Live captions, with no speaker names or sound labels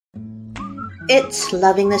It's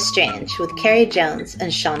Loving the Strange with Carrie Jones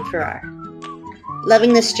and Sean Farrar.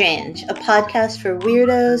 Loving the Strange, a podcast for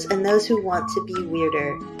weirdos and those who want to be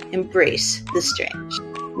weirder. Embrace the strange.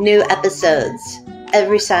 New episodes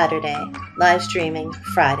every Saturday, live streaming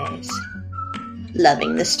Fridays.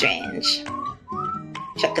 Loving the Strange.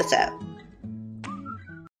 Check us out.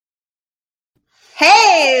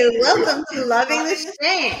 Hey, welcome to Loving the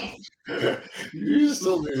Strange. You just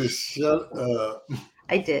told me to shut up.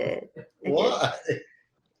 I did. Why?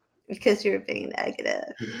 Because you're being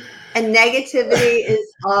negative. And negativity is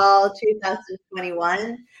all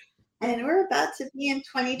 2021. And we're about to be in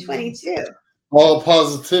 2022. All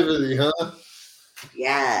positivity, huh?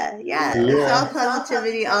 Yeah. It's all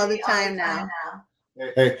positivity all the time now.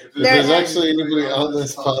 Hey, if there's actually anybody on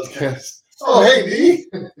this podcast. Oh, hey, D.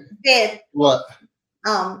 Babe. What?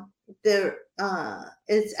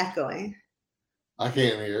 It's echoing. I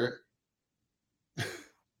can't hear it.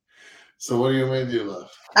 So what do you want me to do,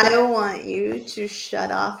 love? I want you to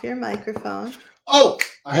shut off your microphone. Oh,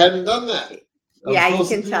 I hadn't done that. Yeah, you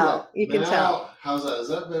can tell. You can tell. How's that? Is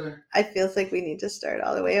that better? I feels like we need to start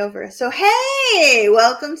all the way over. So, hey,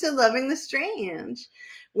 welcome to Loving the Strange,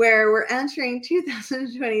 where we're entering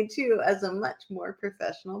 2022 as a much more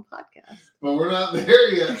professional podcast. But we're not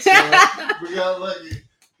there yet, so we got lucky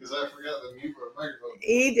because I forgot to mute my microphone.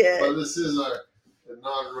 He did. But this is our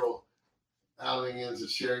inaugural outing into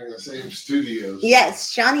sharing the same studios.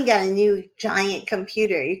 Yes, Johnny got a new giant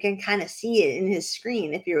computer. You can kind of see it in his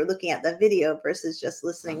screen if you're looking at the video versus just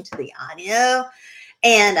listening to the audio.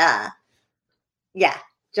 And yeah,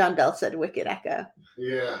 John Bell said wicked echo.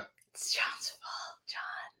 Yeah. It's John's fault,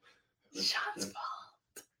 John. It's John's fault.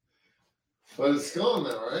 But it's gone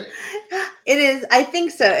now, right? It is. I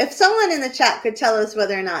think so. If someone in the chat could tell us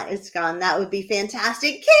whether or not it's gone, that would be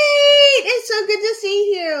fantastic. Kate, it's so good to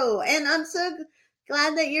see you. And I'm so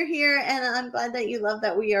glad that you're here. And I'm glad that you love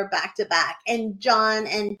that we are back to back. And John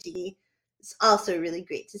and Dee, it's also really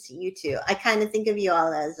great to see you too. I kind of think of you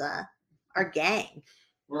all as our gang.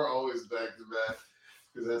 We're always back to back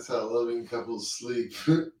because that's how loving couples sleep.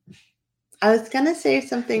 I was going to say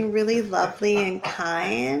something really lovely and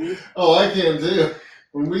kind. Oh, I can too.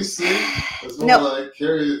 When we sleep, it's more like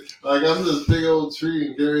Carrie, like I'm this big old tree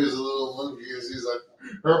and Carrie is a little monkey and she's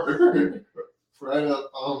like, right up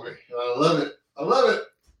on me. And I love it. I love it.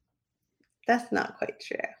 That's not quite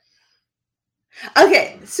true.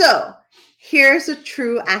 Okay, so here's a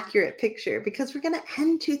true, accurate picture because we're going to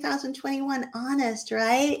end 2021 honest,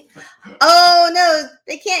 right? Oh, no,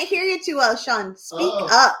 they can't hear you too well, Sean. Speak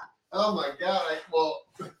up. Oh my God!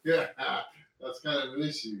 Yeah, that's kind of an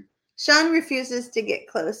issue. Sean refuses to get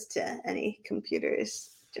close to any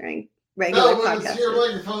computers during regular podcasts. No, but it's your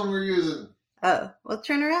microphone we're using. Oh, well,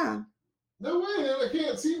 turn around. No way, I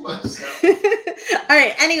can't see myself. All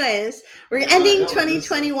right. Anyways, we're ending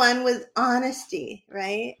 2021 with honesty,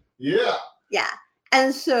 right? Yeah. Yeah,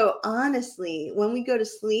 and so honestly, when we go to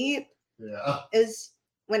sleep, is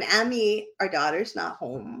when Emmy, our daughter's not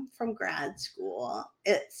home from grad school,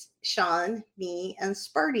 it's Sean, me, and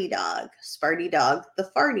Sparty Dog. Sparty Dog, the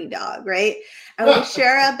farty dog, right? And we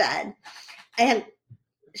share a bed. And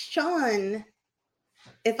Sean,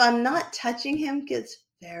 if I'm not touching him, gets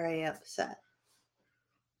very upset.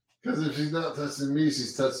 Because if she's not touching me,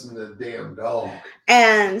 she's touching the damn dog.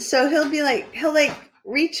 And so he'll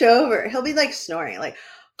reach over. He'll be like snoring, like,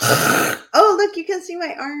 oh, look, you can see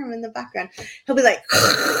my arm in the background. He'll be like,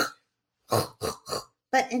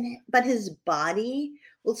 but his body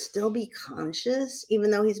will still be conscious, even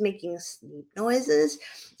though he's making sleep noises.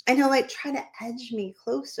 And he'll like try to edge me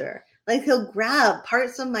closer. Like he'll grab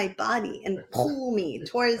parts of my body and pull me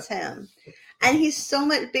towards him. And he's so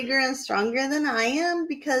much bigger and stronger than I am not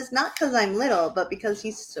because I'm little, but because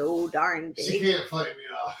he's so darn big. She can't fight me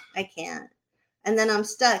off. I can't. And then I'm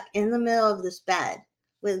stuck in the middle of this bed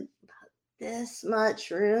with about this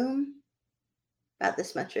much room,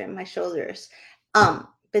 my shoulders,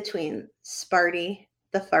 between Sparty,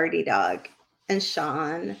 the farty dog, and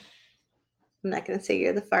Sean. I'm not going to say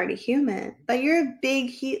you're the farty human, but you're a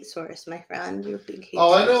big heat source, my friend. You're a big heat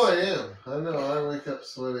source. I know I am. I know. I wake up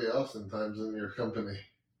sweaty oftentimes in your company.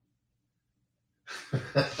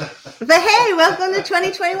 But hey, welcome to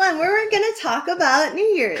 2021, where we're going to talk about New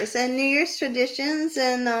Year's and New Year's traditions.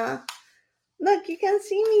 And look, you can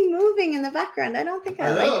see me moving in the background. I don't think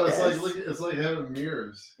I know, like this. It's like having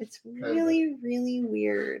mirrors. It's really, really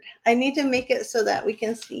weird. I need to make it so that we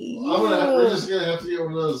can see you. We're just going to have to get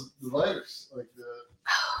one of those dividers.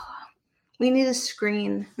 We need a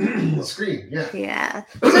screen. The screen, yeah. Yeah.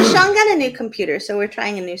 So Sean got a new computer, so we're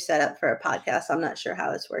trying a new setup for a podcast. I'm not sure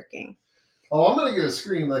how it's working. Oh, I'm going to get a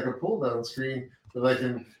screen, like a pull-down screen, that I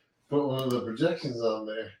can put one of the projections on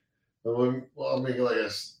there. And I'll make it like a,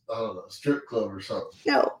 I don't know, strip club or something.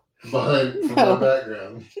 No. Behind from my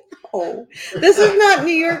background. Oh, this is not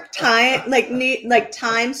New York time, like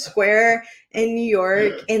Times Square in New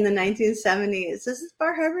York in the 1970s. This is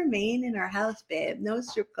Bar Harbor, Maine, in our house, babe. No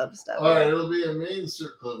strip club stuff. All right, it'll be a Maine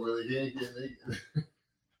strip club where they can't get naked.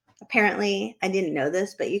 Apparently, I didn't know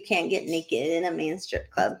this, but you can't get naked in a Maine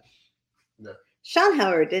strip club. No. Sean,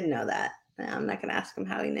 however, did know that. I'm not going to ask him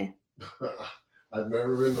how he knew. I've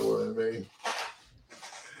never been to one in Maine.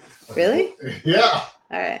 Really? Yeah.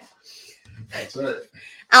 All right. That's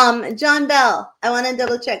right. John Bell, I want to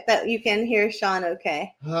double check that you can hear Sean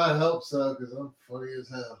okay. I hope so, because I'm funny as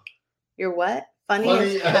hell. You're what?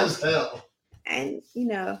 Funny as hell. And,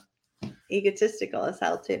 egotistical as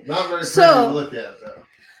hell, too. Not very pretty to look at, though.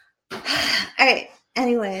 All right.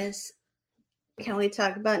 Anyways, can we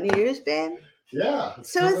talk about New Year's, babe? Yeah.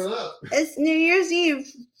 It's New Year's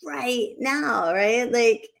Eve right now,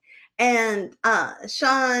 right? And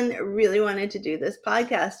Sean really wanted to do this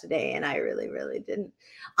podcast today, and I really, really didn't.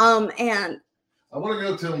 And I want to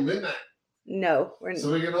go till midnight. No, we're not.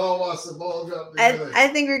 So we can all watch the ball drop together. I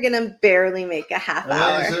think we're gonna barely make a half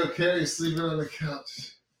hour. And I Carrie sleeping on the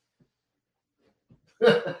couch.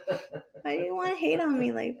 Why do you want to hate on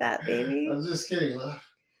me like that, baby? I'm just kidding, laugh.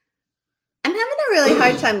 I'm having a really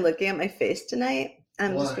hard time looking at my face tonight.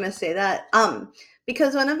 I'm just gonna say that.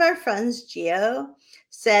 Because one of our friends, Gio,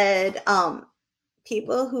 said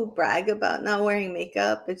people who brag about not wearing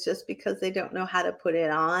makeup, it's just because they don't know how to put it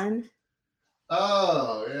on.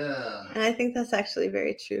 Oh, yeah. And I think that's actually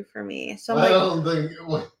very true for me. So I don't think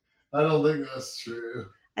that's true.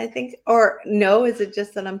 I think, or no, is it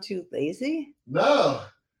just that I'm too lazy? No.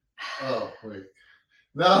 Oh, wait.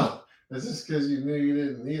 No. It's just because you knew you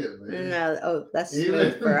didn't need it, baby. No. Oh, that's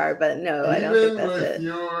smooth for our, but no, I don't think that's it.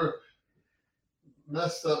 Even with your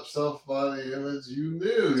messed up self-body image, you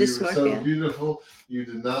knew you were so beautiful, you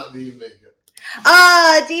did not need makeup.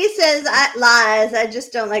 Dee says, lies. I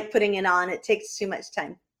just don't like putting it on. It takes too much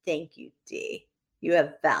time. Thank you, Dee. You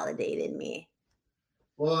have validated me.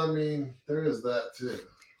 Well, I mean, there is that too.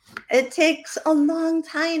 It takes a long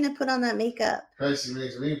time to put on that makeup. Christy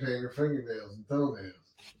makes me paint her fingernails and toenails.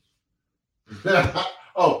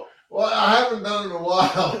 Oh, well, I haven't done it in a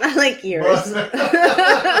while. Like years. Like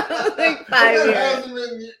 5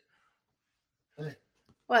 years. Hey.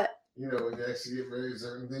 What? You know, when you actually get married,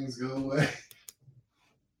 certain things go away.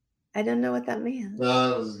 I don't know what that means. No,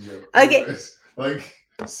 that was a joke. Okay. Anyways, like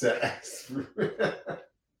sex.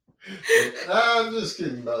 I'm just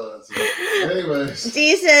kidding about that. Anyways.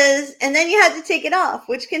 Dee says, and then you have to take it off,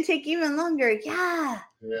 which can take even longer. Yeah.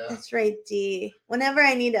 That's right, Dee. Whenever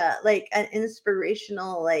I need an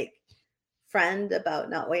inspirational friend about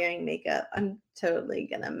not wearing makeup, I'm totally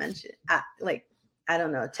gonna mention I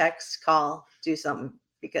don't know, text, call, do something.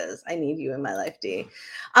 Because I need you in my life, Dee.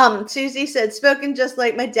 Susie said, spoken just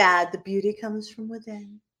like my dad, the beauty comes from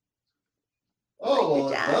within. Oh,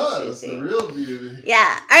 like it does. Susie. The real beauty.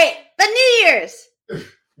 Yeah. All right. But New Year's.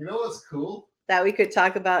 You know what's cool? That we could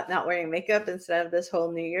talk about not wearing makeup instead of this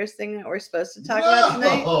whole New Year's thing that we're supposed to talk about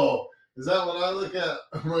tonight. Oh, is that when I look at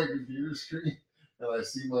my computer screen and I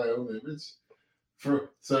see my own image?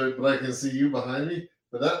 But I can see you behind me.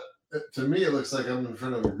 But that, to me, it looks like I'm in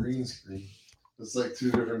front of a green screen. It's like two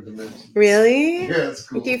different dimensions. Really? Yeah, it's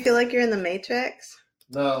cool. Do you feel like you're in the Matrix?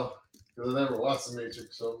 No, because I never watched the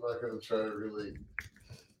Matrix, so I'm not going to try to relate.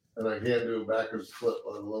 And I can't do a backwards flip,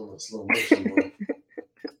 let alone a slow motion one.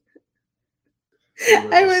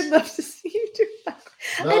 I would love to see you do that.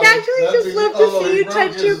 I'd actually just love to see you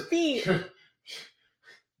touch your feet.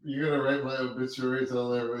 You're going to write my obituary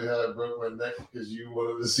telling everybody how I broke my neck because you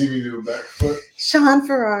wanted to see me do a back flip? Sean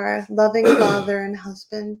Farrar, loving father and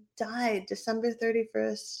husband, died December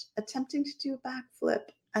 31st, attempting to do a backflip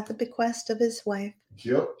at the bequest of his wife,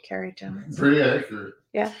 Carrie Jones. Pretty accurate.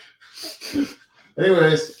 Yeah.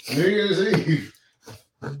 Anyways, New Year's Eve.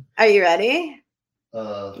 Are you ready?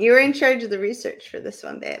 You were in charge of the research for this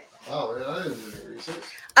one, babe. Oh, man, I didn't do any research.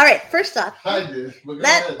 All right, first off. I did. But go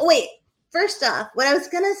ahead. Wait. First off, what I was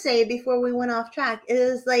going to say before we went off track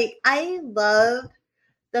is I love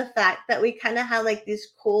the fact that we kind of have this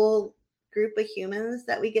cool group of humans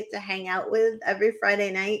that we get to hang out with every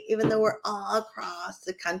Friday night, even though we're all across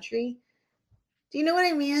the country. Do you know what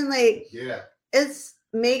I mean? Yeah. It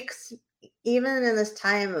makes, even in this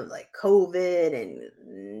time of COVID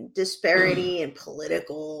and disparity and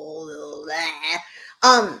political,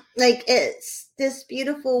 it's this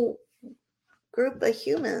beautiful group of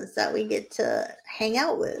humans that we get to hang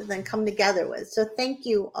out with and come together with. So thank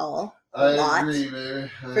you all a lot agree, baby.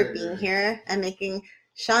 for being here and making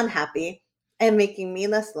Sean happy and making me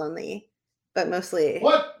less lonely, but mostly.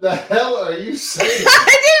 What the hell are you saying?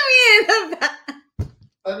 I didn't mean that.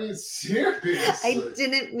 I mean, seriously. I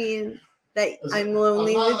didn't mean that I'm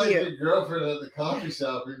lonely I'm not with like you. your girlfriend at the coffee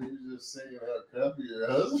shop and you're just saying how crappy your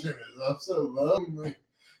husband is. I'm so lonely.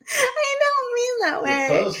 I don't mean that way.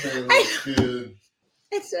 The postman looks good.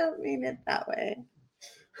 I don't mean it that way.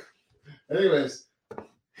 Anyways,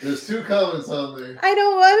 there's 2 comments on there. I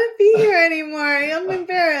don't want to be here anymore. I'm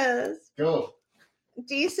embarrassed. Go.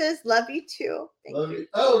 D says, love you too. Love you.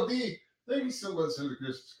 Oh, D, thank you so much for the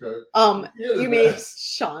Christmas card. You made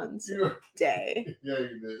Sean's day. Yeah,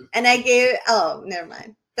 you did. And I gave, never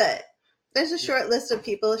mind. But there's a short list of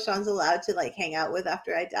people Sean's allowed to like hang out with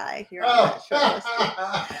after I die. You're on that short list.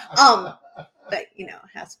 But you know,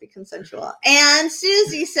 it has to be consensual. And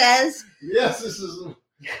Susie says, yes, this is.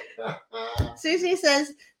 Susie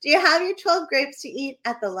says, do you have your 12 grapes to eat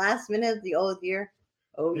at the last minute of the old year?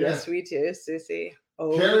 Oh, yeah. Yes, we do, Susie.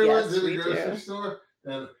 Oh, Carrie yes, went to the grocery store,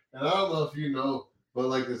 and I don't know if you know, but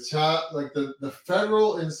like the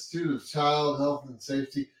Federal Institute of Child Health and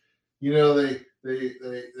Safety, you know,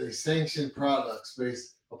 they sanction products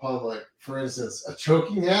based upon, like, for instance, a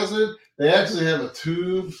choking hazard. They actually have a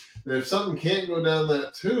tube that if something can't go down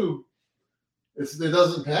that tube, it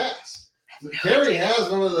doesn't pass. So Carrie has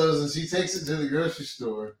one of those, and she takes it to the grocery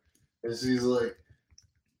store, and she's like,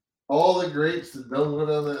 all the grapes that don't go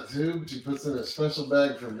down that tube, she puts in a special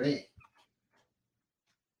bag for me.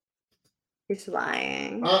 He's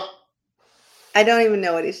lying. I don't even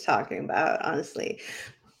know what he's talking about, honestly.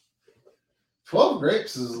 12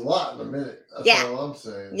 grapes is a lot in a minute. That's all I'm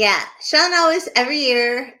saying. Yeah. Sean always, every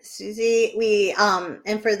year, Susie, we,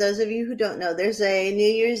 and for those of you who don't know, there's a New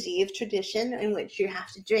Year's Eve tradition in which you have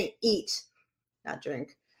to not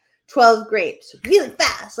drink, 12 grapes really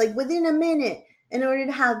fast, like within a minute, in order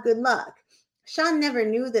to have good luck. Sean never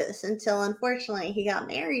knew this until, unfortunately, he got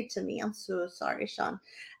married to me. I'm so sorry, Sean.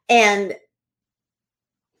 And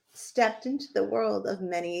stepped into the world of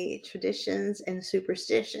many traditions and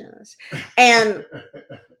superstitions. And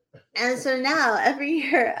so now every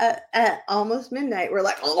year at almost midnight, we're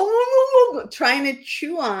like, trying to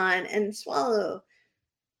chew on and swallow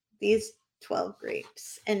these 12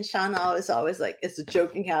 grapes. And Sean is always like, it's a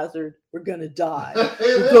choking hazard. We're going to die.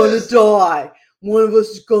 We're going to die. One of us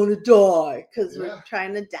is going to die because we're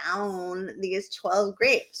trying to down these 12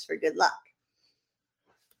 grapes for good luck.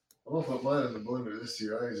 I'm going to put mine in the blender this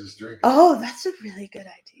year. I can just drink it. Oh, that's a really good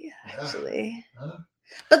idea, actually. Huh?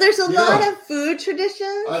 But there's a lot of food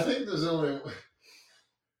traditions. I think there's only...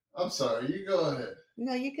 I'm sorry. You go ahead.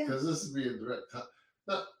 No, you go. Because this would be a direct...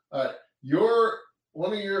 No, all right.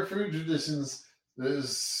 One of your food traditions that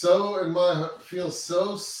is feels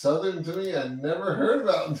so southern to me, I never heard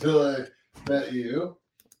about until I met you.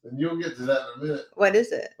 And you'll get to that in a minute. What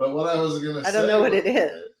is it? But what I was going to say... I don't know what it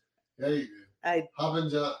is. Yeah, you do. Hoppin'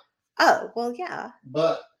 John. Oh, well, yeah.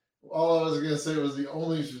 But all I was going to say was the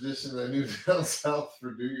only tradition I knew down south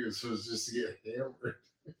for New Year's was just to get hammered.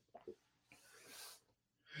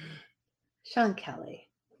 Sean Kelly.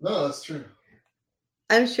 No, that's true.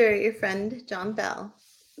 I'm sure your friend John Bell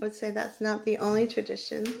would say that's not the only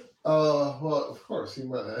tradition. Well, of course, he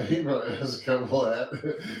might has a couple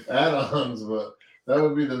add-ons, but that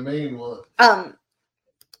would be the main one.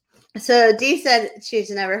 So Dee said she's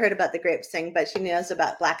never heard about the grapes thing, but she knows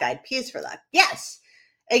about black-eyed peas for luck. Yes,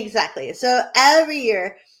 exactly. So every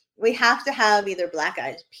year we have to have either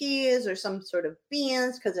black-eyed peas or some sort of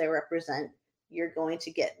beans because they represent you're going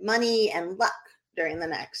to get money and luck during the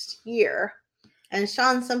next year. And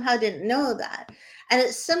Sean somehow didn't know that. And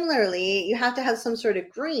it's similarly, you have to have some sort of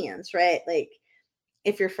greens, right? Like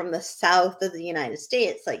if you're from the south of the United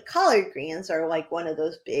States, like collard greens are like one of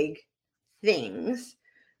those big things.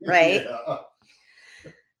 Right? Yeah.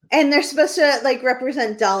 And they're supposed to like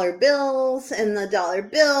represent dollar bills, and the dollar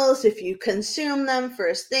bills, if you consume them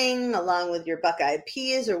first thing along with your buckeye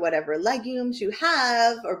peas or whatever legumes you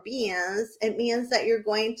have or beans, it means that you're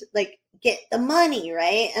going to like get the money,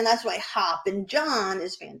 right? And that's why Hoppin' John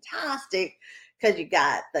is fantastic because you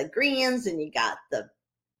got the greens and you got the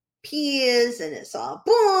peas and it's all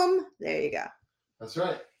boom. There you go. That's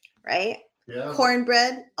right. Right? Yeah.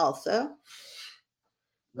 Cornbread also.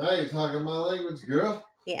 Now you're talking my language, girl.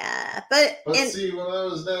 Yeah, but see, when I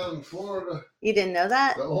was down in Florida, you didn't know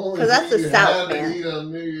that? The only thing that's the you South, had man. to eat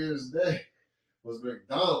on New Year's Day was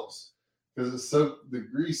McDonald's because the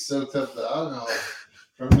grease soaked up the alcohol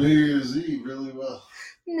from New Year's Eve really well.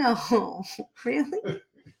 No, really?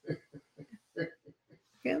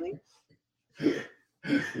 Really?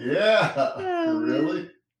 Yeah, oh, really?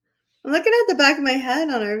 I'm looking at the back of my head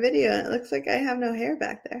on our video, and it looks like I have no hair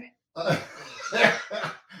back there.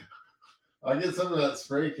 I get some of that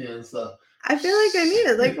spray can stuff. I feel like I need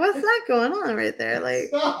it. Like, what's that going on right there? Like,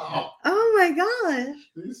 Stop. Oh my gosh.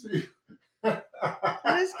 These people.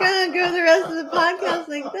 I'm just gonna go the rest of the podcast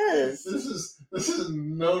like this. This is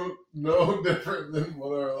no different than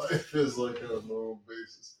what our life is like on a normal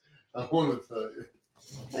basis. I want to tell you.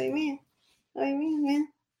 What do you mean? What do you mean, man?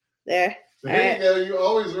 There. There you go. You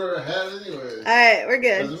always wear a hat anyways. All right, we're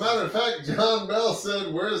good. As a matter of fact, John Bell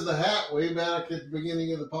said, "Where's the hat?" way back at the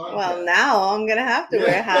beginning of the podcast. Well, now I'm gonna have to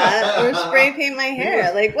wear a hat or spray paint my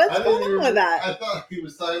hair. Like, what's going on with that? I thought he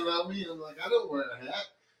was talking about me. I'm like, I don't wear a hat.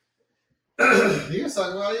 He was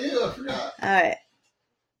talking about you. I forgot. All right.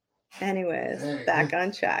 Anyways, back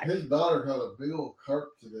on track. His daughter caught a big old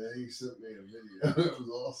carp today. He sent me a video. It was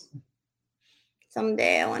awesome.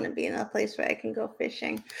 Someday I want to be in a place where I can go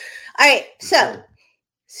fishing. All right. So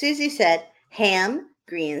Susie said ham,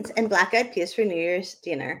 greens, and black-eyed peas for New Year's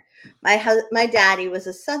dinner. My daddy was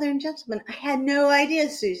a Southern gentleman. I had no idea,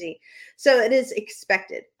 Susie. So it is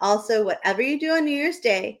expected. Also, whatever you do on New Year's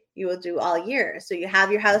Day, you will do all year. So you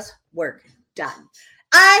have your housework done.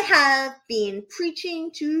 I have been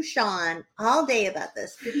preaching to Sean all day about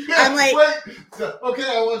this. Yeah, I'm like, wait. Okay,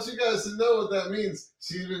 I want you guys to know what that means.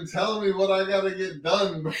 She's been telling me what I got to get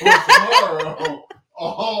done before tomorrow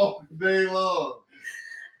all day long.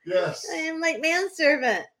 Yes. I am like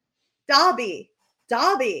manservant. Dobby,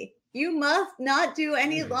 you must not do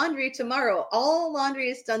any laundry tomorrow. All laundry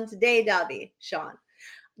is done today, Dobby, Sean.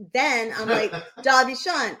 Then I'm like, Dobby,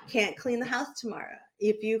 Sean, can't clean the house tomorrow.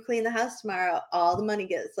 If you clean the house tomorrow, all the money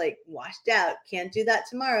gets like washed out. Can't do that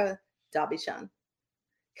tomorrow, Dobby, Sean.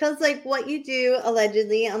 Because like what you do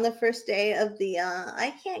allegedly on the first day of the,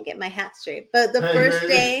 I can't get my hat straight, but the first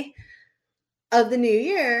day of the new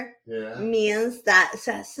year means that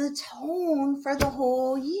sets the tone for the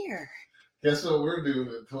whole year. Guess what we're doing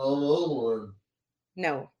at 12:01?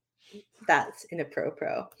 No, that's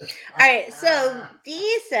inappropriate. All right, so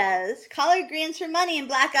Dee says collard greens for money and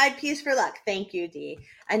black-eyed peas for luck. Thank you, Dee.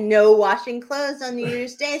 And no washing clothes on New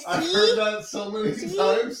Year's Day. See? I've heard that so many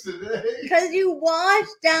times today. Because you wash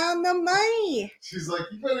down the money. She's like,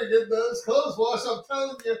 you better get those clothes washed. I'm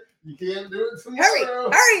telling you, you can't do it tomorrow.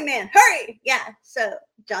 Hurry, man, hurry. Yeah, so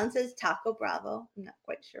John says Taco Bravo. I'm not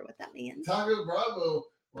quite sure what that means. Taco Bravo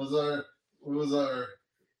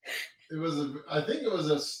I think it was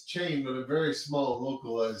a chain, but a very small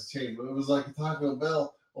localized chain. But it was like a Taco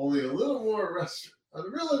Bell, only a little more a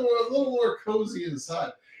little more cozy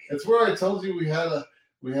inside. It's where I told you we had a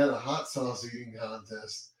hot sauce eating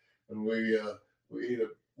contest, and we ate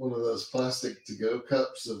one of those plastic to-go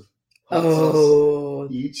cups of hot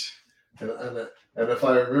sauce each. And if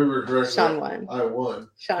I remember correctly, Sean won. I won.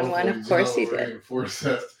 Sean won, of course he did.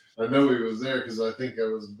 I know he was there because I think I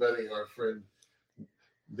was betting our friend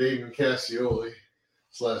David Cassioli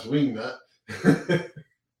 / Wingnut.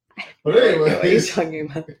 But anyway, what are you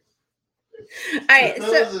talking about? All right,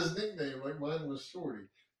 that was his nickname. Like mine was Shorty.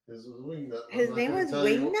 His was Wingnut. His name was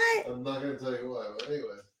Wingnut? I'm not going to tell you why, but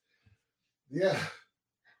anyway. Yeah.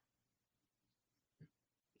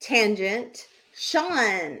 Tangent.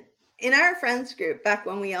 Sean, in our friends group, back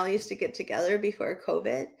when we all used to get together before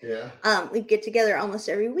COVID, we'd get together almost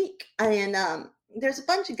every week. And there's a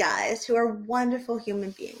bunch of guys who are wonderful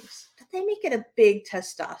human beings, but they make it a big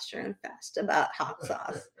testosterone fest about hot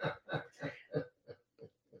sauce.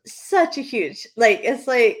 Such a huge, it's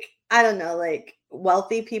like, I don't know, like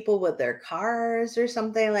wealthy people with their cars or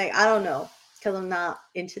something. Like, I don't know, because I'm not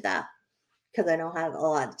into that because I don't have a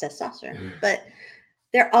lot of testosterone. But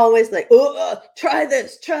they're always like, oh, try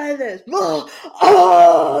this.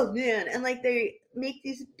 Oh, man. And like they make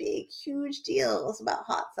these big, huge deals about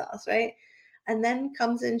hot sauce, right? And then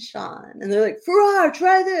comes in Sean and they're like, Farrar,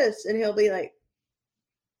 try this. And he'll be like,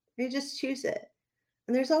 you just choose it.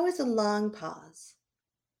 And there's always a long pause.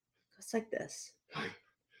 It's like this.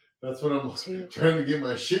 That's what I'm trying to get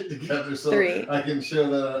my shit together so I can show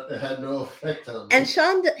that it had no effect on me. And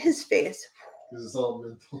Sean, his face. Because it's all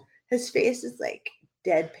mental. His face is like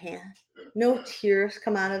deadpan. No tears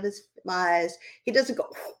come out of his eyes. He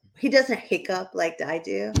doesn't hiccup like I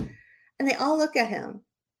do. And they all look at him.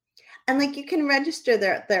 And like you can register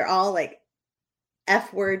they're all like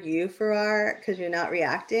F word you Farrar because you're not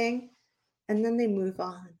reacting. And then they move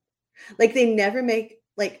on. Like they never make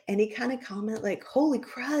like any kind of comment like, holy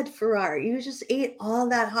crud, Farrar, you just ate all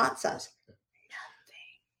that hot sauce.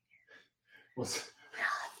 Nothing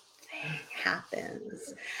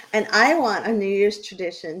happens. And I want a New Year's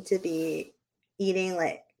tradition to be eating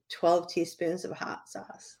like 12 teaspoons of hot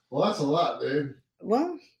sauce. Well, that's a lot, dude.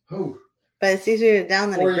 Well, but it's easier to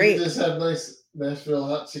down than a grape. Or you just have nice Nashville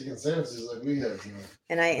hot chicken sandwiches like we have tonight.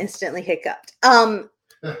 And I instantly hiccuped.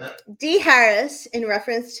 D. Harris, in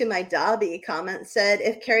reference to my Dobby comment, said,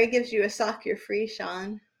 if Carrie gives you a sock, you're free,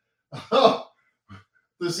 Sean. Oh,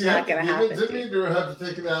 does she have to gonna give happen it to me, or have to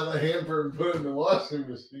take it out of the hamper and put it in the washing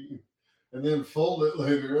machine and then fold it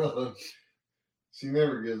later on? She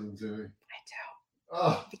never gives them to me. I don't.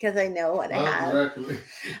 Oh, because I know what I have. Directly.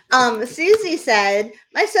 Susie said,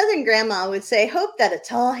 my Southern grandma would say, hope that a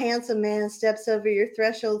tall, handsome man steps over your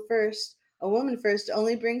threshold first. A woman first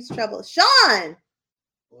only brings trouble. Sean!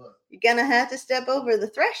 What? You're gonna have to step over the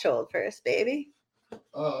threshold first, baby.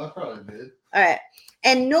 Oh, I probably did. All right.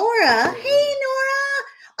 And Nora, hey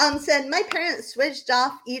Nora, said my parents switched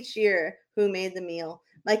off each year who made the meal.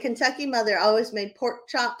 My Kentucky mother always made pork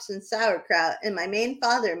chops and sauerkraut, and my main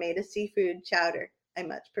father made a seafood chowder. I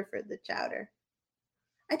much preferred the chowder.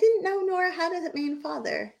 I didn't know Nora had a main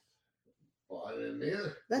father. Well, I didn't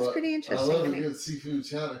either. That's pretty interesting. I love a good seafood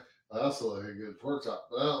chowder. I also like a good pork chop,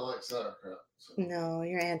 but I don't like sauerkraut. So. No,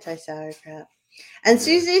 you're anti-sauerkraut. And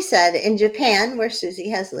Susie said, in Japan, where Susie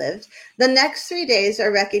has lived, the next 3 days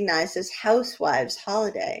are recognized as Housewives'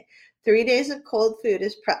 holiday. 3 days of cold food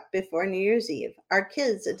is prepped before New Year's Eve. Our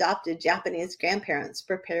kids' adopted Japanese grandparents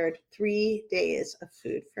prepared 3 days of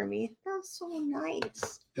food for me. That's so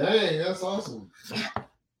nice. Dang, that's awesome. Yeah,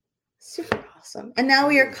 super awesome. And now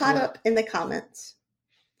we are caught up in the comments.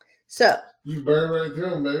 So you burned right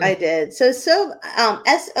through them, baby. I did. So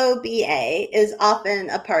SOBA is often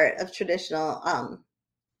a part of traditional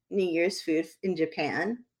New Year's food in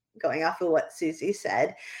Japan, going off of what Susie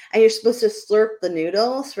said. And you're supposed to slurp the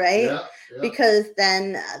noodles, right? Yeah. Because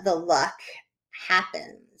then the luck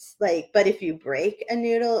happens. But if you break a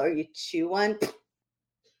noodle or you chew one,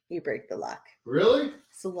 you break the luck. Really?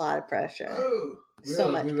 It's a lot of pressure. Oh, so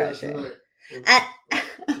much pressure.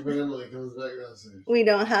 When Emily comes back downstairs. We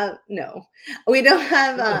don't have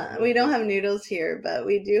noodles here, but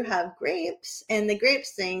we do have grapes, and the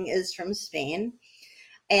grapes thing is from Spain.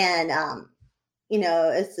 And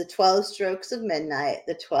it's the 12 strokes of midnight,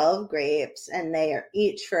 the 12 grapes, and they are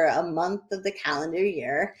each for a month of the calendar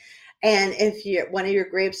year. And if one of your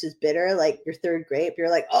grapes is bitter, like your third grape,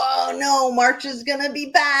 you're like, oh no, March is gonna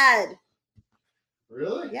be bad.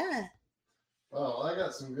 Really? Yeah. Oh, I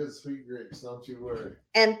got some good sweet grapes. Don't you worry.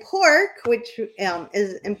 And pork, which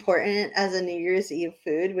is important as a New Year's Eve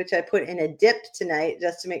food, which I put in a dip tonight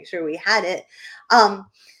just to make sure we had it.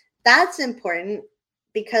 That's important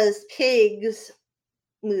because pigs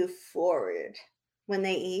move forward when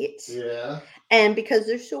they eat. Yeah. And because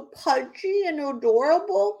they're so pudgy and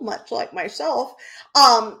adorable, much like myself,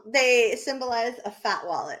 they symbolize a fat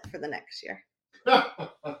wallet for the next year.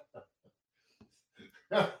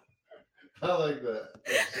 I like that.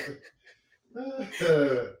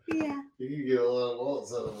 Yeah. You can get a lot of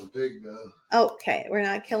wallets out of a pig, though. Okay, we're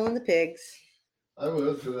not killing the pigs. I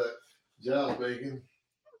would for that jowl bacon.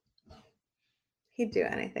 He'd do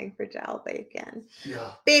anything for jowl bacon.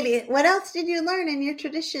 Yeah. Baby, what else did you learn in your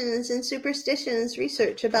traditions and superstitions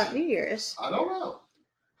research about New Year's? I don't know.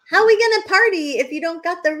 How are we going to party if you don't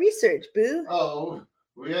got the research, boo? Oh,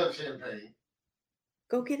 we have champagne.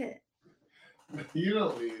 Go get it. You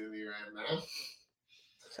don't need any right now.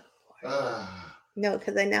 So no,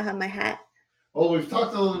 because I now have my hat. Well, we've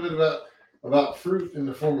talked a little bit about fruit in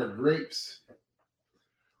the form of grapes,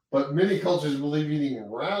 but many cultures believe eating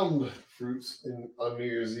round fruits on New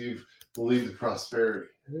Year's Eve will lead to prosperity.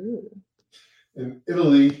 Ooh. In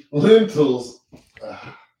Italy, lentils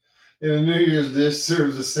in a New Year's dish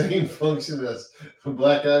serves the same function as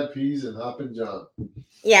black-eyed peas and hoppin' john.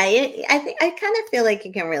 Yeah, I kind of feel like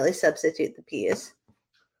you can really substitute the peas.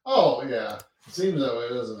 Oh, yeah. It seems that way,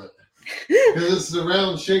 doesn't it? Because it's the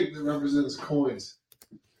round shape that represents coins.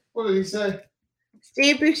 What did he say?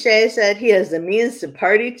 Steve Boucher said he has the means to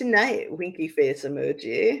party tonight. Winky face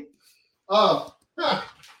emoji. Oh,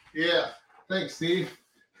 yeah. Thanks, Steve.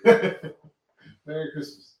 Merry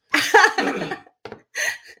Christmas.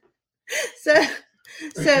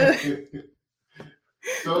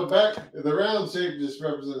 So back, the round shape just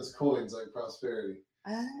represents coins, like prosperity.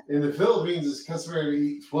 In the Philippines, it's customary to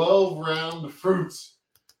eat 12 round fruits.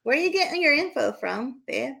 Where are you getting your info from,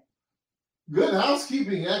 babe? Good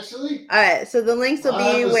Housekeeping, actually. All right, so the links will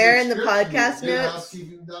be where in the podcast notes?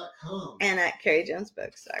 GoodHousekeeping.com. And at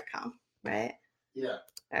CarrieJonesBooks.com, right? Yeah.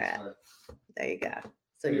 All right. There you go.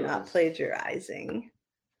 So you're not plagiarizing.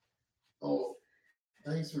 Oh,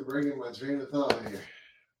 thanks for bringing my train of thought here.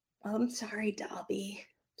 Oh, I'm sorry, Dobby.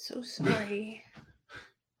 So sorry.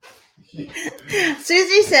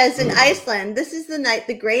 Susie says in Iceland, this is the night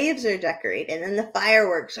the graves are decorated and the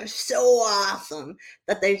fireworks are so awesome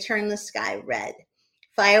that they turn the sky red.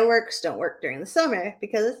 Fireworks don't work during the summer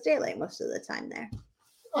because it's daylight most of the time there.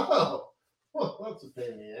 Oh, Well, that's a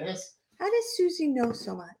pain in the ass. How does Susie know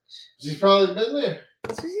so much? She's probably been there.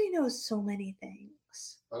 Susie knows so many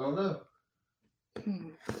things. I don't know.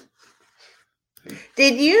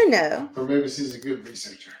 Did you know? Or maybe she's a good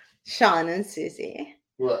researcher. Sean and Susie.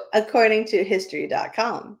 What? According to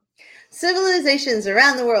history.com. Civilizations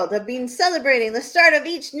around the world have been celebrating the start of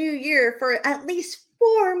each new year for at least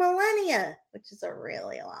 4 millennia, which is a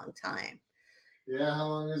really long time. Yeah, how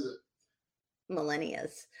long is it?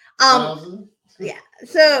 Millennias. 1,000? Yeah.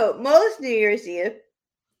 So most New Year's Eve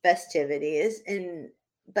festivities,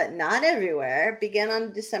 but not everywhere, begin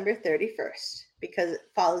on December 31st because it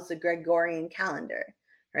follows the Gregorian calendar,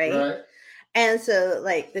 right? And so,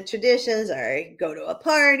 like, the traditions are go to a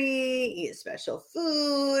party, eat special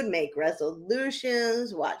food, make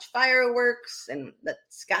resolutions, watch fireworks, and let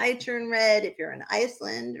the sky turn red if you're in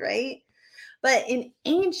Iceland, right? But in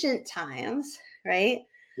ancient times, right?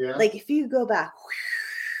 Yeah. Like, if you go back,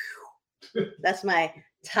 that's my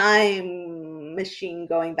time machine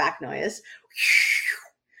going back noise.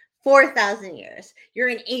 4,000 years. You're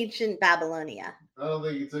in ancient Babylonia. I don't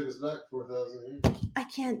think he took us back 4,000 years. I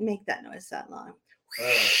can't make that noise that long.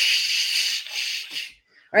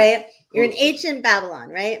 Right? You're in ancient Babylon,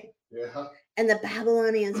 right? Yeah. And the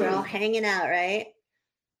Babylonians are all hanging out, right?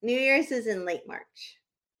 New Year's is in late March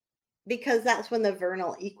because that's when the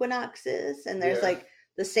vernal equinox is, and there's like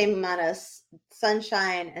the same amount of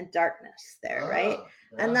sunshine and darkness there, right?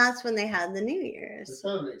 Yeah. And that's when they had the New Year's. It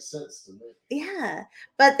kind of makes sense to me. Yeah,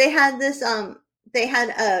 but they had this they had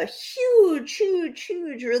a huge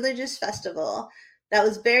religious festival that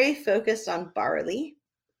was very focused on barley,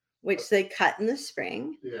 which they cut in the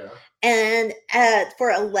spring. Yeah. And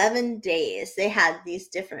for 11 days, they had these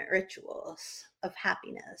different rituals of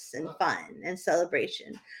happiness and fun and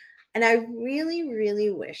celebration. And I really, really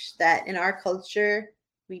wish that in our culture,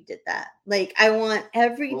 we did that. Like, I want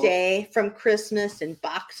every day from Christmas and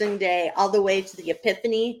Boxing Day all the way to the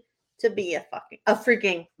Epiphany to be a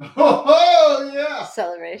freaking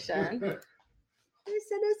celebration. I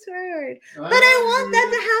said a swear word, but I want that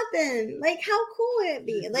to happen. Like, how cool would it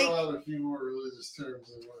be? Like, throw out a few more religious terms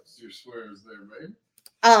than what's your swears there, babe.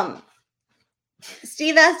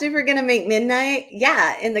 Steve asked if we're gonna make midnight.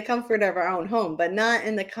 Yeah, in the comfort of our own home, but not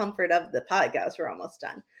in the comfort of the podcast. We're almost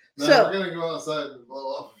done. No, so we're gonna go outside and blow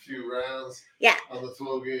off a few rounds. Yeah. On the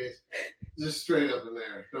 12 gauge. Just straight up in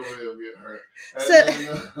there. Nobody will get hurt.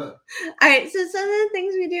 All right. So some of the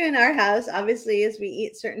things we do in our house, obviously, is we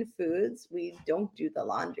eat certain foods. We don't do the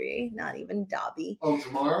laundry, not even Dobby. Oh,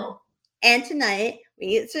 tomorrow? And tonight, we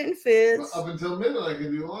eat certain foods. Well, up until midnight, I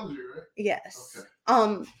can do laundry, right? Yes.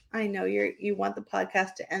 Okay. I know you want the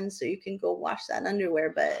podcast to end so you can go wash that underwear,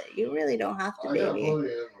 but you really don't have to, baby.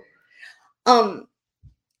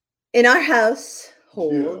 In our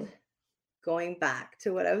household, going back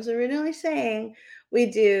to what I was originally saying, we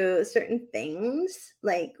do certain things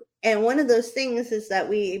and one of those things is that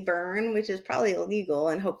we burn, which is probably illegal,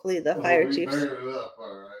 and hopefully the fire chiefs. Burn it up,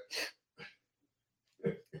 all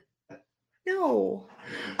right. No.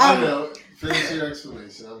 I know. Finish your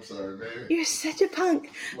explanation. I'm sorry, baby. You're such a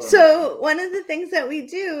punk. So one of the things that we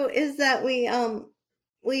do is that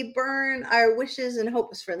we burn our wishes and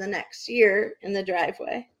hopes for the next year in the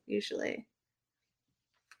driveway, usually.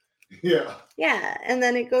 Yeah. Yeah, and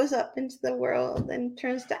then it goes up into the world and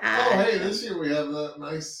turns to ash. Oh, hey, this year we have that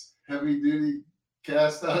nice heavy-duty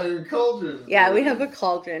cast iron cauldron. Yeah, we have a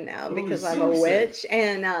cauldron now because I'm a witch,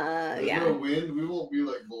 and There's no wind. We won't be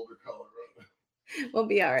like Boulder, Colorado. We'll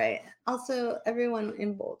be all right. Also, everyone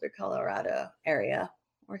in Boulder, Colorado area,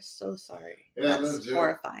 we're so sorry. Yeah, that's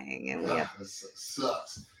horrifying, and it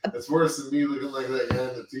sucks. It's worse than me looking like that guy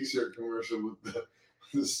in the T-shirt commercial with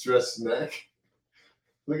the stressed neck.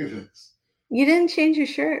 Look at this. You didn't change your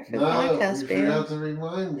shirt for the podcast, babe. You forgot to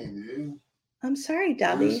remind me, dude. I'm sorry,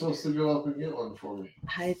 Dobby. You're supposed to go up and get one for me.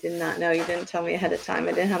 I did not know. You didn't tell me ahead of time.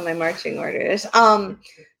 I didn't have my marching orders.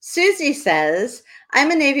 Susie says,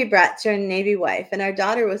 I'm a Navy brat turned Navy wife, and our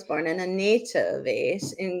daughter was born in a NATO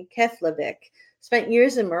base in Keflavik. Spent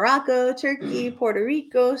years in Morocco, Turkey, Puerto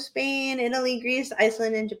Rico, Spain, Italy, Greece,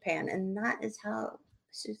 Iceland, and Japan. And that is how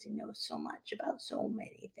Susie knows so much about so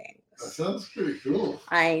many things. That sounds pretty cool.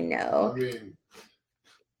 I know. I mean,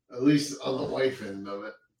 at least on the wife end of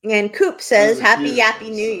it. And Coop says, Happy Yappy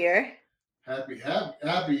New Year. Happy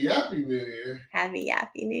Yappy New Year. Happy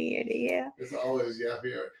Yappy New Year to you. It's always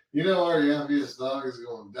yappy. You know, our yappiest dog is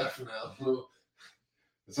going deaf now.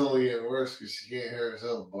 It's only getting worse because she can't hear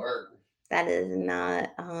herself bark. That is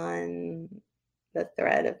not on the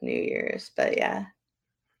thread of New Year's, but yeah.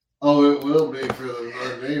 Oh, it will be for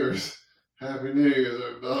our neighbors. Happy New Year's.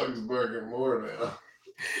 Our dog's barking more now.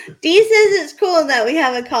 Dee says it's cool that we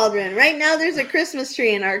have a cauldron. Right now, there's a Christmas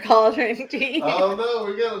tree in our cauldron. Dee. Oh no,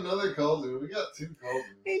 we got another cauldron. We got 2 cauldrons.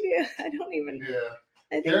 I do. I don't even.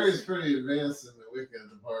 Yeah. Carrie's pretty advanced in the Wicca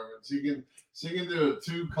department. She can do a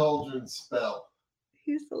 2 cauldron spell.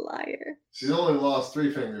 He's a liar. She's only lost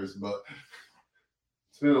 3 fingers, but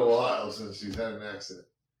it's been a while since she's had an accident.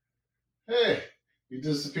 Hey, you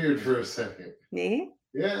disappeared for a second. Me?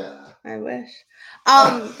 Yeah. I wish.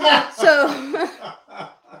 So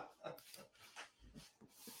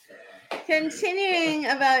continuing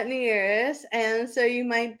about New Year's, and so you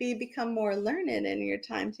might become more learned in your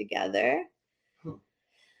time together.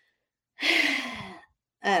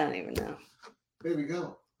 I don't even know. There we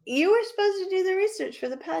go. You were supposed to do the research for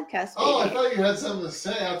the podcast. Oh, I thought you had something to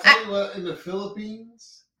say. I'll tell you what, in the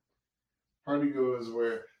Philippines, party goers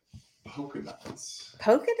wear polka dots.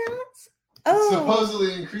 Polka dots? Oh. It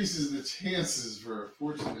supposedly increases the chances for a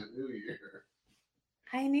fortunate new year.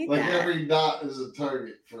 I need that. Like every dot is a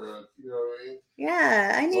target for a, you know what I mean?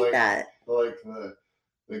 Yeah, I need that. Like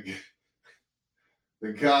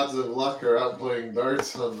the gods of luck are out playing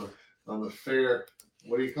darts on the fair.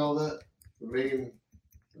 What do you call that? The main.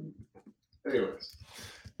 Anyways,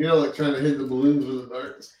 like trying to hit the balloons with the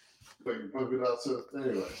darts, like polka dots. So,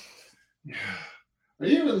 anyways, yeah. Are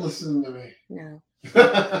you even listening to me? No.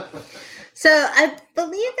 So I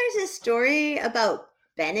believe there's a story about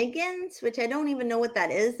Bennigan's, which I don't even know what that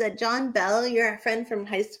is. That John Bell, your friend from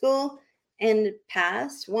high school in the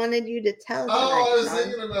past, wanted you to tell. I was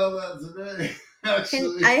thinking about that today.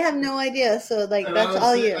 Actually, I have no idea. So that's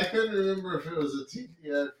all you. I couldn't remember if it was a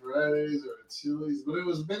TGI Fridays or a Chili's, but it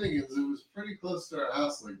was Bennigan's. It was pretty close to our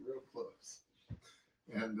house, like real close.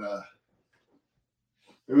 And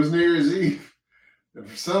it was New Year's Eve, and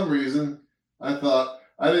for some reason, I thought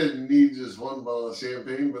I didn't need just 1 bottle of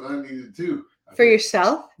champagne, but I needed 2. For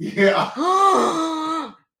yourself? Yeah.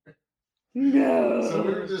 No. So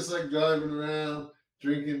we were just like driving around,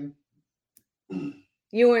 drinking.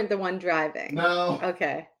 You weren't the one driving. No.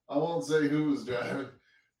 Okay. I won't say who was driving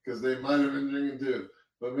because they might have been drinking too,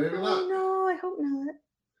 but maybe not. No, I hope not.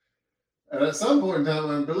 And at some point in time,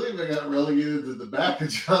 I believe I got relegated to the back of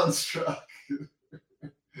John's truck.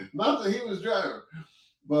 Not that he was driving,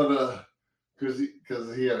 but because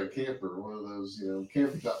he had a camper, one of those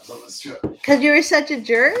camper tops on his truck. Because you were such a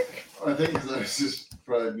jerk. I think because I was just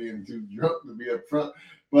probably being too drunk to be up front.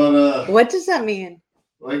 But what does that mean?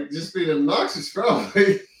 Like just being obnoxious,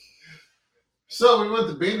 probably. So we went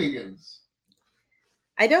to Bennigan's.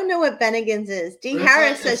 I don't know what Bennigan's is. Dee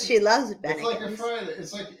Harris says she loves Bennigan's. It's like a Friday.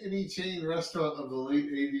 It's like any chain restaurant of the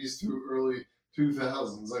late 80s through early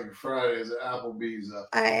 2000s. Like a Fridays, Applebee's,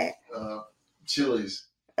 Chili's.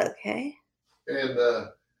 Okay. And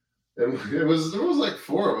there was like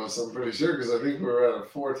 4 of us, I'm pretty sure, because I think we were at a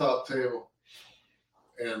 4-top table.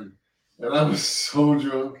 And I was so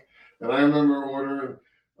drunk. And I remember ordering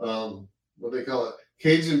what they call it,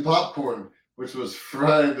 Cajun popcorn, which was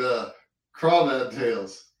fried crawdad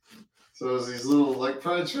tails. So it was these little like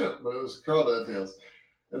fried shrimp, but it was crawdad tails.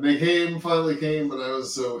 And they finally came, but I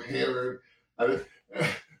was so hammered.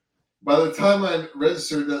 By the time I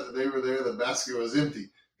registered that they were there, the basket was empty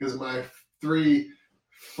because my 3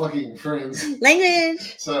 fucking friends.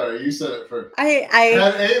 Language. Sorry, you said it first. I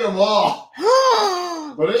had ate them all.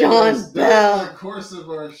 But anyways, John Bell. During the course of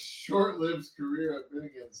our short-lived career at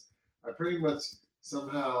Bennigan's, I pretty much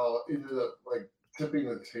somehow ended up like tipping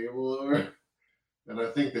the table over, and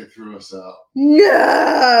I think they threw us out.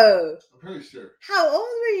 No. I'm pretty sure. How old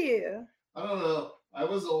were you? I don't know. I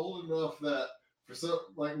was old enough that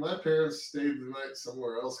my parents stayed the night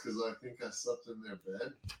somewhere else because I think I slept in their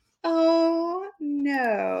bed. Oh,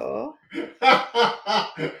 no.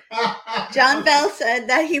 John Bell said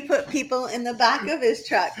that he put people in the back of his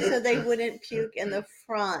truck so they wouldn't puke in the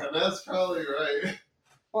front. And that's probably right.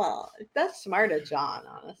 Well, that's smart of John,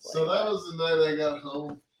 honestly. So that was the night I got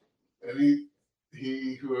home, and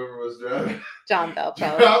he whoever was driving, John Bell,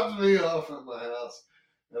 probably dropped me off at my house.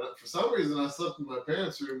 And for some reason, I slept in my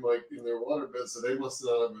parents' room, like in their waterbed, so they must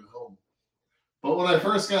not have been home. But when I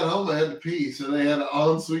first got home, I had to pee, so they had an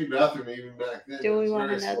ensuite bathroom even back then. Do we want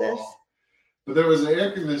to know this? But there was an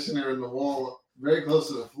air conditioner in the wall very close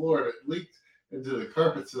to the floor, and it leaked into the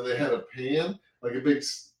carpet, so they had a pan, like a big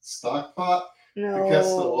stock pot, to catch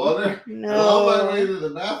the water. No. And on my way to the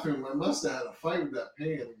bathroom, I must have had a fight with that pan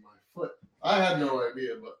in my foot. I had no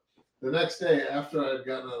idea, but the next day, after I had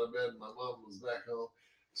gotten out of bed, my mom was back home.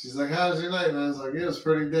 She's like, "How's your night?" And I was like, "It was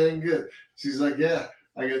pretty dang good." She's like, "Yeah,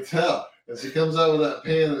 I could tell." And she comes out with that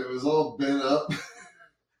pan, and it was all bent up.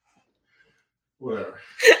 Whatever.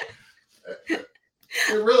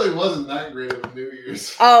 It really wasn't that great of a New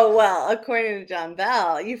Year's. Oh, well, according to John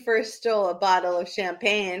Bell, you first stole a bottle of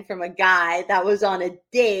champagne from a guy that was on a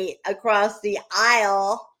date across the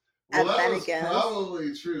aisle at Bennigan's. That was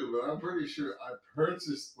probably true, but I'm pretty sure I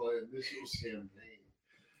purchased my initial champagne.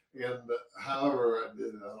 And however I did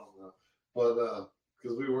it, I don't know. But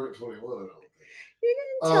because we weren't 21, I don't think. You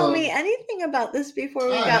didn't tell me anything about this before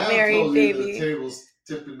we got married, told baby. You the table's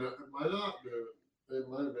tipping. It might not be. It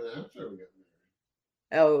might have been after we got married.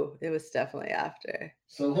 Oh, it was definitely after.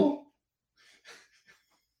 So.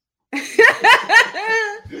 What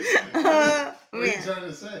are you trying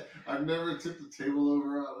to say? I've never tipped the table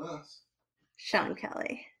over on us. Sean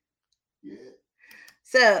Kelly. Yeah.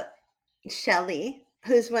 So, Shelly,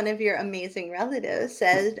 who's one of your amazing relatives,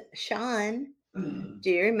 said, Sean, do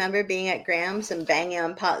you remember being at Graham's and banging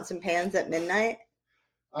on pots and pans at midnight?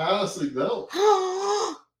 I honestly don't.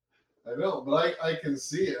 I don't, but I can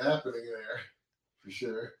see it happening there. For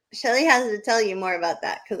sure. Shelly has to tell you more about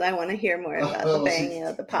that because I want to hear more about the banging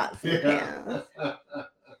of the pots and pans.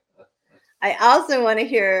 I also want to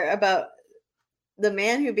hear about the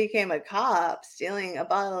man who became a cop stealing a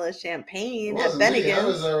bottle of champagne at Bennigan's. I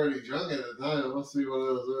was already drunk at the time. It must be one of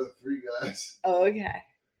those other three guys. Oh, okay.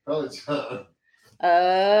 Probably John.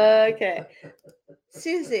 Okay.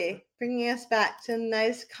 Susie, bringing us back to a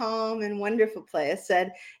nice, calm, and wonderful place,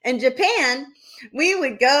 said, in Japan, we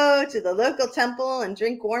would go to the local temple and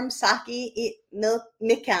drink warm sake, eat milk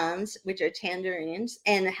mikans, which are tangerines,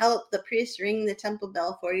 and help the priest ring the temple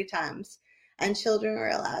bell 40 times. And children were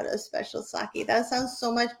allowed a special sake. That sounds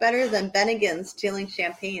so much better than Bennigan's stealing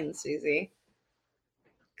champagne, Susie.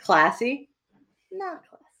 Classy? Not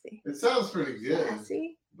classy. It sounds pretty good.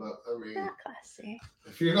 Classy? But, I mean, not classy.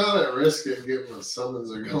 If you're not at risk of getting a summons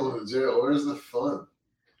or going to jail, where's the fun?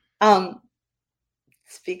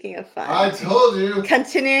 Speaking of fun. I told you.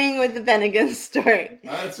 Continuing with the Bennigan story.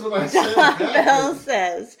 That's what I said. John Bell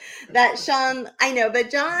says that Sean, I know, but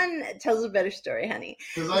John tells a better story, honey.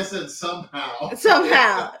 Because I said somehow.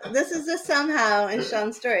 Somehow. This is a somehow in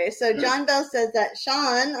Sean's story. So John Bell says that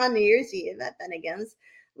Sean, on New Year's Eve at Bennigan's,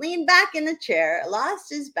 leaned back in the chair, lost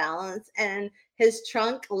his balance, and his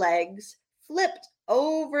trunk legs flipped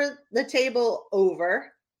over the table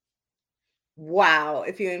over. Wow,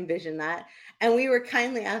 if you envision that. And we were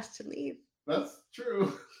kindly asked to leave. That's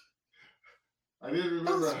true. I didn't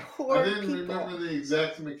remember the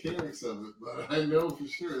exact mechanics of it, but I know for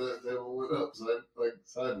sure that table went up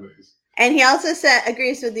sideways. And he also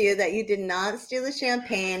agrees with you that you did not steal the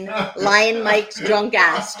champagne. Lion Mike's drunk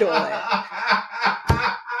ass stole it.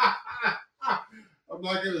 I'm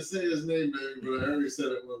not going to say his name, baby, but I already said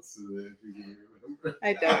it once today, if you can remember.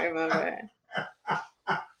 I don't remember.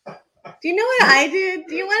 Do you know what I did?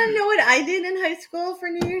 Do you want to know what I did in high school for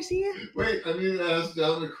New Year's Eve? Wait, I need to ask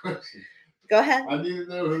John a question. Go ahead. I need to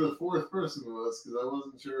know who the fourth person was, because I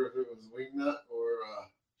wasn't sure if it was Wingnut or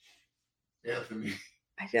Anthony.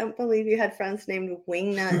 I don't believe you had friends named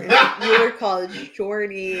Wingnut. And you were called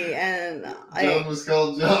Shorty, and John was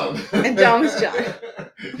called John. And John was John.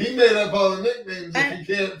 He made up all the nicknames, if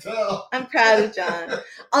you can't tell. I'm proud of John.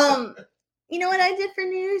 You know what I did for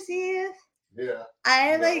New Year's Eve? Yeah.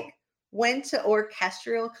 I went to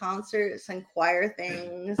orchestral concerts and choir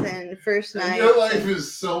things and first night. Your life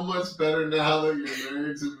is so much better now that you're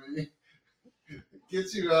married to me. It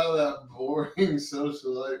gets you out of that boring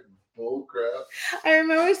socialite bull crap. I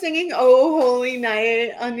remember singing "Oh Holy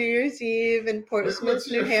Night" on New Year's Eve in Portsmouth,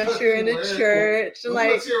 New Hampshire, in a church. Look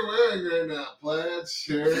what you're wearing right now, plaid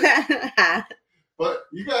shirt. But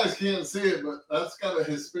you guys can't see it, but that's got a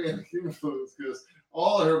Hispanic influence because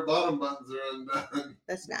all of her bottom buttons are undone.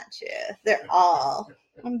 That's not true. They're all.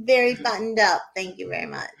 I'm very buttoned up. Thank you very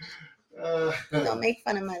much. Don't make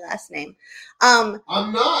fun of my last name. I'm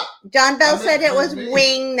not. John Bell said it was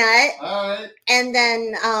Wingnut. All right. And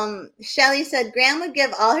then Shelly said Graham would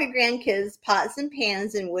give all her grandkids pots and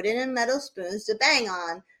pans and wooden and metal spoons to bang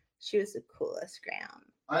on. She was the coolest, Graham.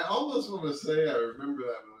 I almost want to say I remember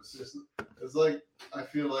that, but it's like I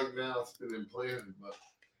feel like now it's been implanted, but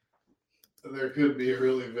there could be a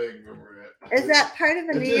really vague memory. Is that part of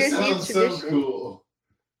a New Year's Eve tradition? So cool.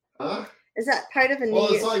 Huh? Is that part of a New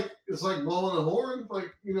Year's? Well, it's like blowing a horn.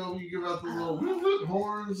 Like, you give out the little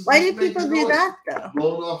horns. Why do people do that though?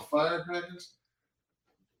 Blowing off firecrackers.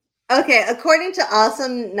 Okay, according to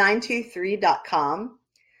awesome923.com,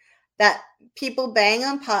 that people bang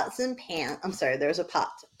on pots and pans. I'm sorry, there's a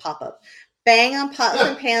pop-up. Bang on pots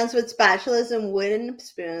and pans with spatulas and wooden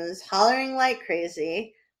spoons, hollering like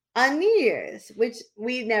crazy on New Year's, which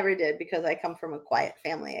we never did because I come from a quiet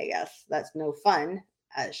family, I guess. That's no fun,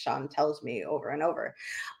 as Sean tells me over and over.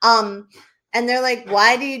 And they're like,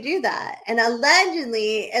 why do you do that? And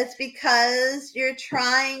allegedly, it's because you're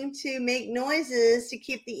trying to make noises to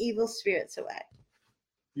keep the evil spirits away.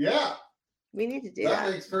 Yeah. We need to do that.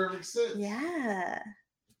 That makes perfect sense. Yeah.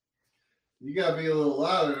 You got to be a little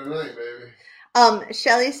louder tonight, baby.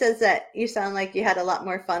 Shelly says that you sound like you had a lot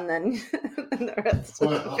more fun than the rest of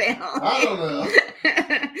the family. I don't know.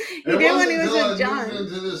 He did when he was with John. I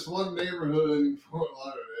moved into this one neighborhood in Fort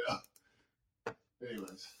Lauderdale.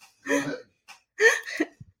 Anyways, go ahead.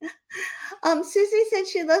 Susie said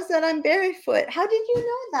she loves that I'm barefoot. How did you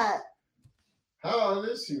know that? How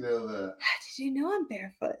did she know that? How did you know I'm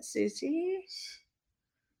barefoot, Susie?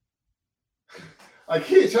 I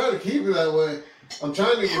can't try to keep it that way. I'm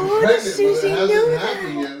trying to get pregnant, but it hasn't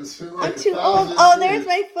happened yet. It's been like I'm too old. Oh, there's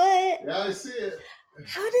my foot. Yeah, I see it.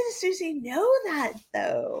 How did Susie know that,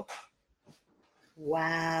 though?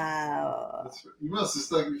 Wow. You must have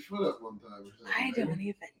stuck your foot up one time or something. I don't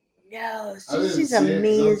even know. Susie's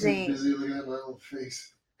amazing. I'm too busy looking at my own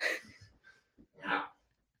face.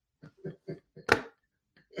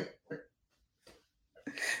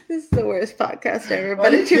 This is the worst podcast ever.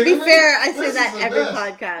 But to be fair, I say that every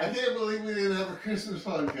podcast. I can't believe we didn't have a Christmas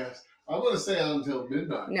podcast. I'm going to stay on until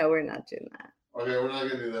midnight. No, we're not doing that. Okay, we're not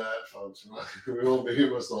going to do that, folks. We won't be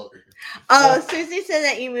here much longer. Oh, Susie said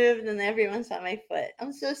that you moved and everyone saw my foot.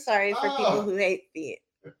 I'm so sorry for people who hate feet.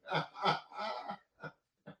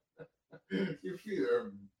 Your feet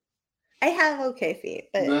are... I have okay feet,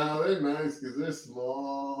 but... No, they're nice because they're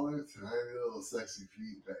small. They're tiny little sexy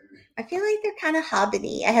feet, baby. I feel like they're kind of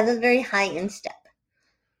hobbity. I have a very high instep.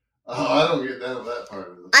 Oh, I don't get down with that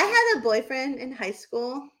part of it. I had a boyfriend in high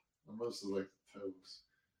school. I mostly like the toes.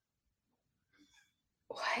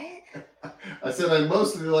 What? I said I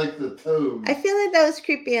mostly like the toes. I feel like that was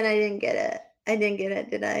creepy and I didn't get it. I didn't get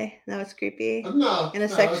it, did I? That was creepy? No. In a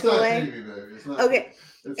sexual way? Creepy, baby. It's not, okay.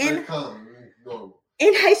 It's like common, normal.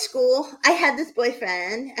 In high school, I had this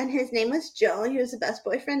boyfriend, and his name was Joe, and he was the best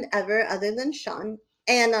boyfriend ever, other than Sean.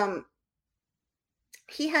 And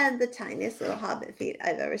he had the tiniest little hobbit feet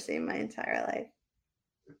I've ever seen in my entire life.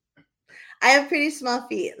 I have pretty small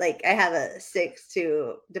feet. Like, I have a 6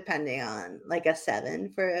 to, depending on, like a 7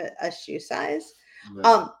 for a shoe size.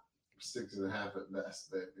 No, 6.5 at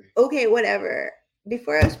best, baby. Okay, whatever.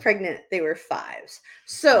 Before I was pregnant, they were 5s.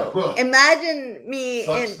 So imagine me.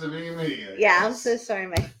 Sucks to be me. Yeah, I'm so sorry.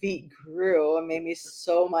 My feet grew and made me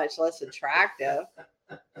so much less attractive.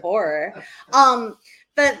 Horror.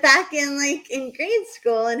 But back in grade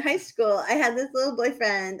school and high school, I had this little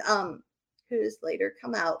boyfriend. Who's later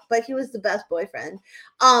come out, but he was the best boyfriend.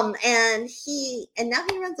 And now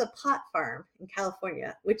he runs a pot farm in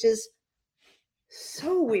California, which is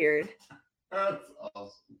so weird. That's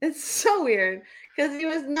awesome. It's so weird because he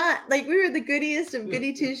was not like, we were the goodiest of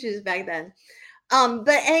goody two shoes back then. But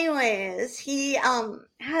anyways, he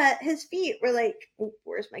had his feet were like,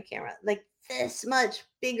 where's my camera? Like this much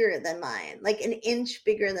bigger than mine, like an inch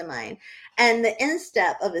bigger than mine. And the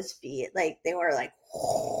instep of his feet, like they were like,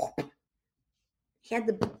 he had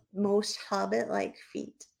the most hobbit-like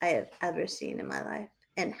feet I have ever seen in my life.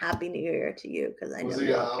 And Happy New Year to you, because I know you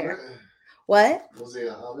don't care. What? Was he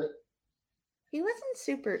a hobbit? He wasn't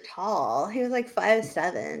super tall. He was like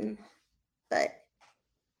 5'7", but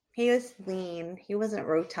he was lean. He wasn't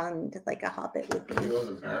rotund like a hobbit would be. He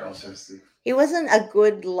wasn't barrel chested. He wasn't a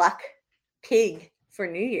good luck pig for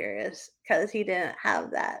New Year's because he didn't have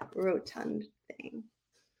that rotund thing.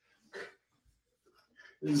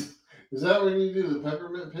 Is that when you do the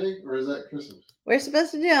peppermint pig, or is that Christmas? We're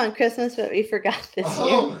supposed to do it on Christmas, but we forgot this year.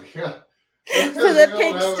 Oh my god! So the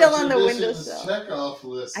pig's still on the windowsill. Check-off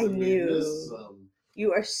list. I knew.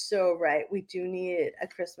 You are so right. We do need a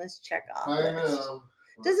Christmas check-off list. I know.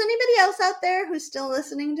 Does anybody else out there who's still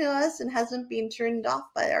listening to us and hasn't been turned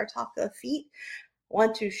off by our talk of feet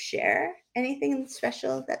want to share anything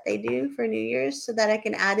special that they do for New Year's so that I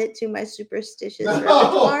can add it to my superstitious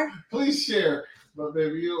repertoire? Please share. But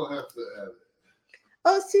maybe you don't have to add it.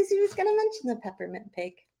 Oh, Susie was going to mention the peppermint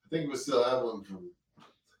pig. I think we still have one from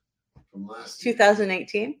last year.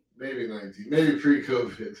 2018? Maybe 19. Maybe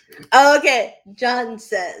pre-COVID. Oh, okay. John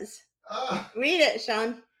says. Read it,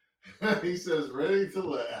 Sean. He says, ready to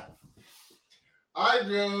laugh. I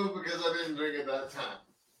drove because I didn't drink at that time.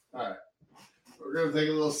 All right. We're going to take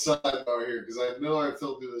a little sidebar here because I know I've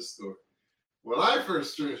told you this story. When I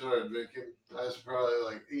first started drinking, I was probably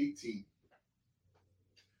like 18.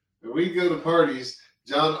 When we'd go to parties,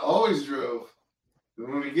 John always drove. And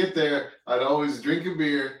when we get there, I'd always drink a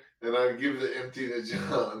beer and I'd give the empty to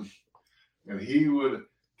John. And he would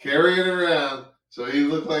carry it around so he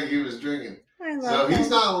looked like he was drinking. So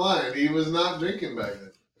he's not lying. He was not drinking back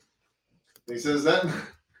then. He says that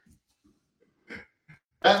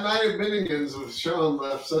That night at Bennigan's with Sean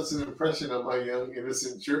left such an impression on my young,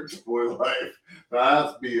 innocent church boy life.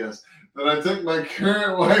 That's BS. That I took my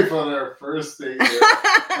current wife on our first date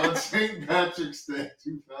on St. Patrick's Day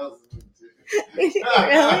 2002. Really?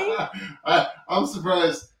 I'm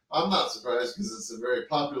surprised. I'm not surprised because it's a very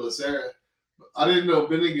populous area. I didn't know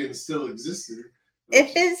Bennigan's still existed.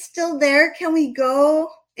 If it's still there, can we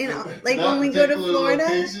go? Like when we go to Florida?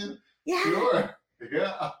 Location? Yeah. Sure.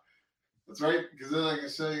 Yeah. That's right, because then I can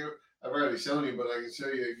show you. I've already shown you, but I can show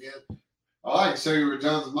you again. Oh, I can show you where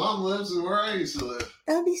John's mom lives and where I used to live.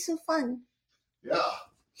 That would be so fun. Yeah.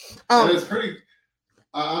 And it's pretty.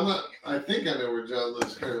 I'm not. I think I know where John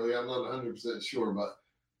lives currently. I'm not 100% sure, but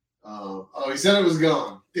he said it was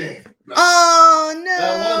gone. Dang. Oh no.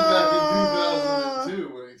 That was back in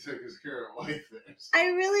 2002 when he took his current wife there. So. I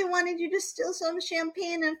really wanted you to steal some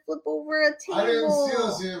champagne and flip over a table. I didn't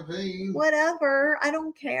steal champagne. Whatever. I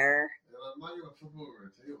don't care. I'm not going to flip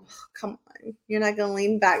over a table. Come on. You're not going to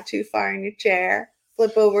lean back too far in your chair,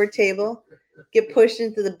 flip over a table, get pushed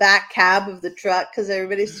into the back cab of the truck because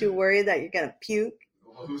everybody's too worried that you're going to puke.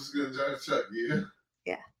 Well, who's going to drive the truck? You?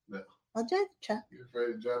 Yeah. No. I'll drive the truck. You're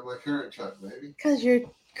afraid to drive my current truck, baby? Because your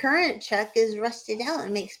current truck is rusted out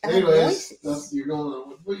and makes bad noises. You're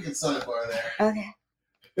going. We can sidebar there. Okay.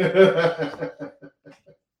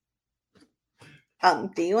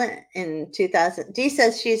 Dee went in 2000. Dee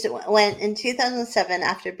says she went in 2007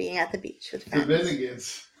 after being at the beach with friends. The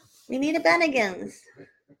Bennigan's. We need a Bennigan's.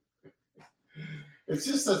 It's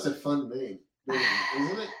just such a fun name,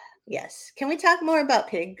 isn't it? Yes. Can we talk more about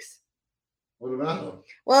pigs? What about them?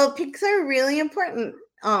 Well, pigs are really important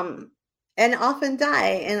and often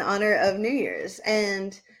die in honor of New Year's.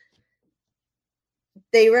 And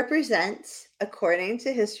they represent, according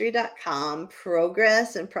to history.com,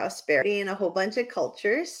 progress and prosperity in a whole bunch of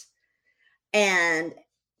cultures. And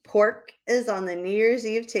pork is on the New Year's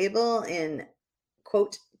Eve table in,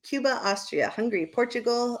 quote, Cuba, Austria, Hungary,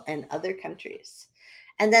 Portugal, and other countries.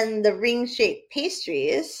 And then the ring-shaped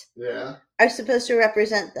pastries are supposed to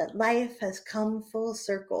represent that life has come full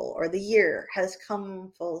circle, or the year has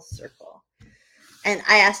come full circle. And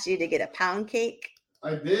I asked you to get a pound cake.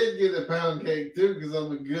 I did get a pound cake, too, because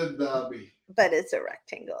I'm a good Dobby. But it's a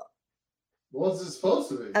rectangle. What's it supposed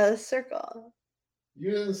to be? A circle. You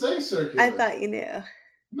didn't say circular. I thought you knew.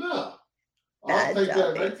 No. I'll take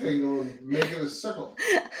that rectangle and make it a circle.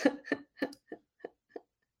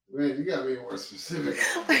 Man, you gotta be more specific.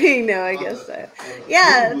 I know, I guess so.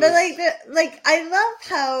 Yeah, but I love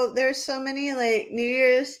how there's so many like New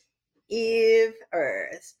Year's Eve or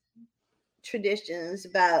traditions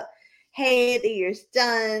about, hey, the year's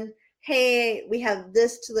done. Hey, we have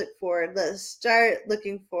this to look forward. Let's start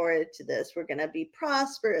looking forward to this. We're going to be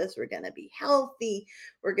prosperous. We're going to be healthy.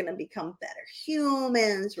 We're going to become better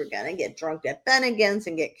humans. We're going to get drunk at Bennigan's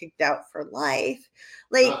and get kicked out for life.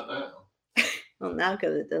 Not now. Well, now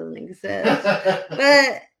because it doesn't exist.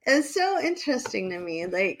 But it's so interesting to me,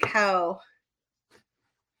 like how,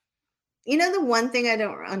 the one thing I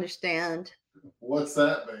don't understand. What's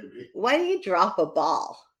that, baby? Why do you drop a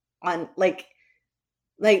ball on like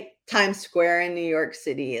Times Square in New York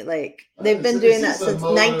City? Like they've been doing that since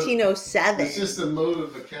 1907. It's just a mode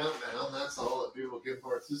of the countdown. That's all that people can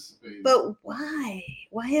participate in. But why?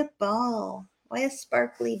 Why a ball? Why a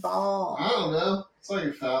sparkly ball? I don't know. It's like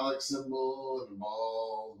a phallic symbol and a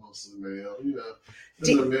ball, mostly male. It's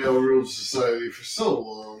been a male ruled society for so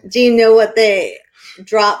long. Do you know what they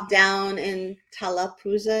dropped down in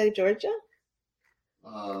Tallapoosa, Georgia?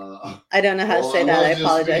 I don't know how to say that. I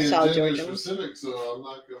apologize to all Georgians. Specific, so I'm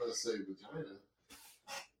not going to say vagina.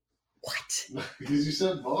 What? Because you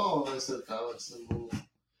said ball and I said phallic symbol.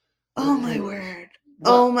 Oh my word!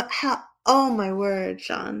 What? Oh my word,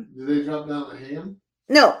 Sean! Did they drop down a ham?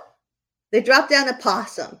 No, they dropped down a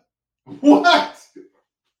possum. What?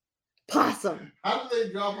 Possum. How did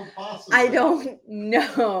they drop a possum? I don't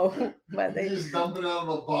know. But they just dump it out of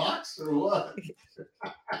a box or what?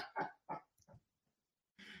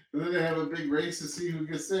 And then they have a big race to see who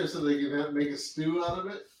gets there so they can make a stew out of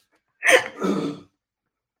it.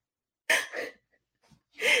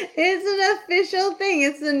 It's an official thing.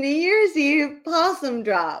 It's the New Year's Eve possum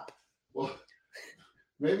drop. Well,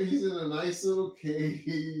 maybe he's in a nice little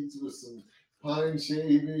cage with some pine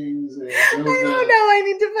shavings. And I don't know. I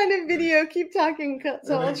need to find a video. Keep talking.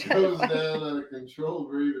 So I'll try to find it. Goes down at a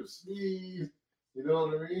controlled rate of speed. You know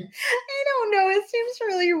what I mean? I don't know. It seems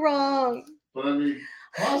really wrong. But I mean,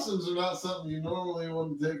 possums are not something you normally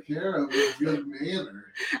want to take care of in a good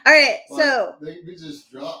manner. All right, so they could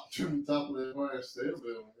just drop from the top of the Empire State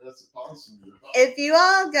Building. That's a possum drop. If you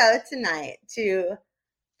all go tonight to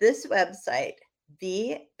this website,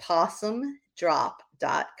 thepossum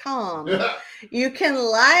possumdrop.com. You can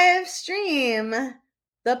live stream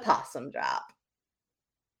the Possum Drop.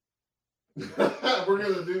 We're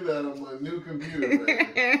going to do that on my new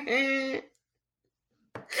computer.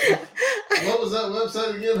 What was that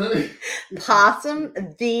website again, honey?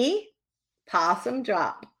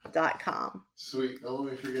 possumdrop.com. Sweet. Don't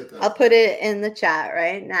let me forget that. I'll put it in the chat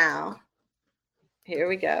right now. Here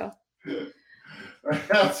we go.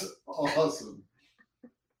 That's awesome.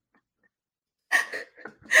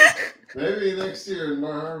 Maybe next year in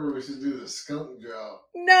Bar Harbor we should do the skunk drop.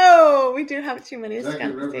 No, we do have too many that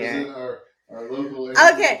skunks could represent here. Our local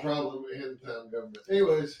problem in town government.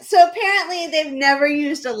 Anyways. So apparently they've never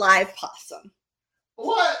used a live possum.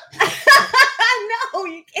 What? No,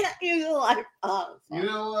 you can't use a live possum. You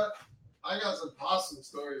know what? I got some possum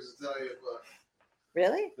stories to tell you, but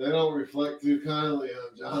really? They don't reflect too kindly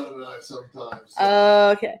on John and I sometimes. So.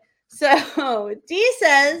 Okay. So Dee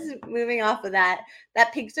says, moving off of that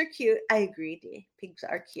pigs are cute. I agree, Dee. Pigs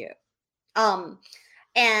are cute.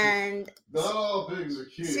 And not all pigs are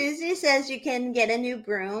cute. Susie says you can get a new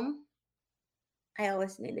broom. I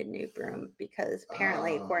always need a new broom because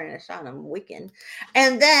apparently, according to Sean, I'm Wiccan.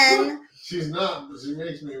 And then she's not, but she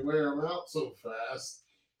makes me wear them out so fast.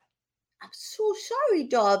 I'm so sorry,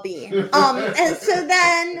 Dobby. And so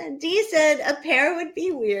then Dee said a pair would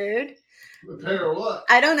be weird. A pair of what?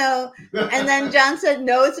 I don't know. And then John said,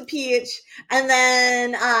 no, it's a peach. And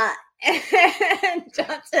then and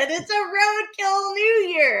John said, it's a roadkill New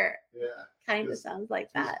Year. Yeah. Kind of sounds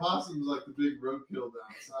like that. Possums like the big roadkill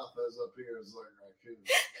down south, as up here is like raccoons.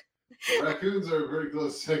 The raccoons are a very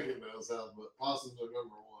close second down south, but possums are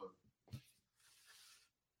number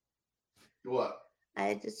one. What?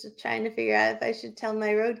 I just was trying to figure out if I should tell my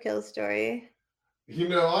roadkill story. You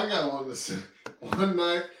know, I got one to say. One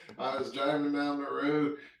night, I was driving down the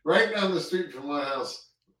road, right down the street from my house.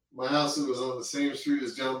 My house was on the same street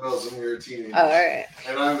as John Bell's when we were teenagers. Oh, all right.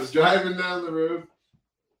 And I was driving down the road,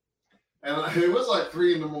 and it was like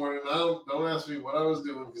 3 a.m. Don't ask me what I was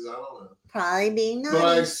doing because I don't know. Probably being nice. But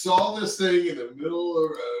I saw this thing in the middle of the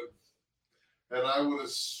road, and I would have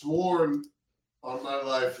sworn on my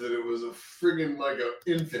life that it was a friggin' like an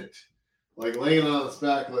infant, like laying on its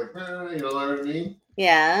back, like, you know what I mean?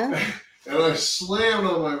 Yeah. And I slammed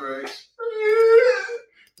on my brakes,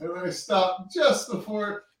 and I stopped just before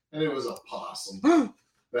it, and it was a possum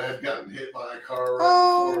that had gotten hit by a car right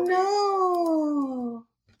before me. Oh, no.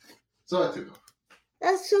 So I took off.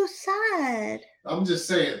 That's so sad. I'm just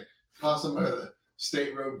saying, possum are the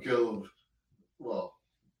state roadkill of, well,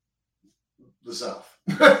 the South.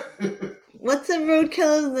 What's a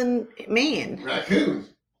roadkill in Maine?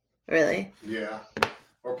 Raccoons. Really? Yeah.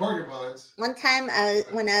 Or porcupines. One time,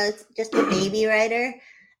 when I was just a baby rider,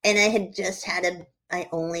 and I had just I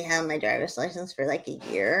only had my driver's license for like a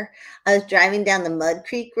year. I was driving down the Mud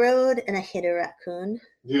Creek Road, and I hit a raccoon.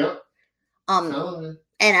 Yep. And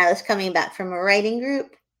I was coming back from a riding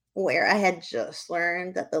group where I had just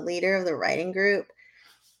learned that the leader of the riding group,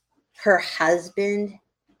 her husband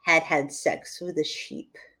had sex with a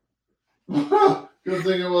sheep. Good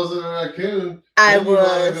thing it wasn't a raccoon. You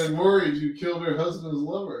might have been worried you killed her husband's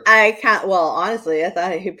lover. Well, honestly, I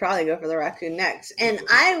thought he'd probably go for the raccoon next. And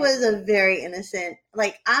I was a very innocent,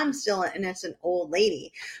 I'm still an innocent old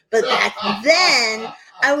lady. But back then,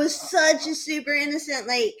 I was such a super innocent,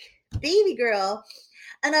 baby girl.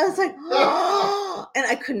 And I was like, oh, and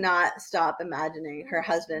I could not stop imagining her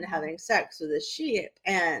husband having sex with a sheep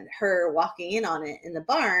and her walking in on it in the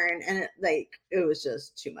barn. And it was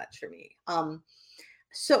just too much for me.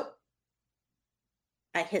 So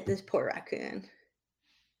I hit this poor raccoon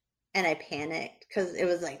and I panicked because it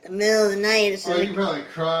was the middle of the night. So you probably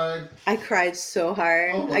cried. I cried so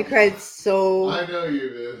hard. I cried so I know you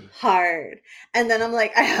did. Hard. And then I'm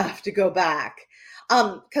like, I have to go back.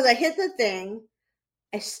 Because I hit the thing.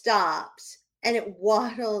 I stopped and it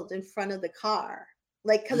waddled in front of the car.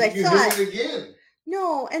 Because I thought. You hit it again.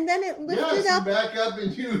 No, and then it lifted up. Back up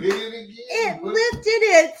and you hit it again. It lifted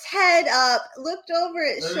its head up, looked over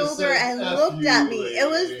its shoulder, and looked at me. Lady. It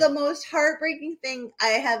was the most heartbreaking thing I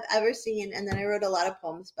have ever seen. And then I wrote a lot of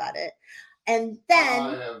poems about it. And then.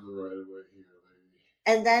 I have the right of way here, lady.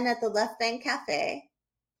 And then at the Left Bank Cafe,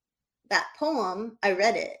 that poem, I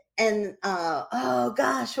read it. And, oh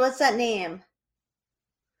gosh, what's that name?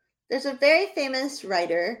 There's a very famous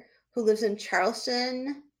writer who lives in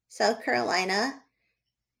Charleston, South Carolina,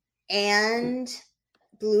 and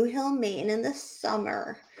Blue Hill, Maine in the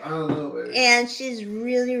summer. I don't know, baby. And she's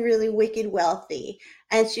really, really wicked wealthy.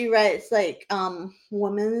 And she writes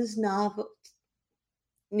women's novels,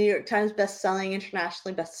 New York Times bestselling,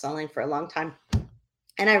 internationally bestselling for a long time.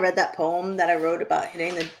 And I read that poem that I wrote about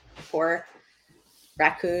hitting the poor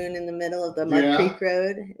raccoon in the middle of the Mud Creek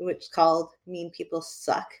Road, which is called Mean People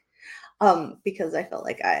Suck. Because I felt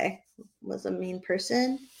like I was a mean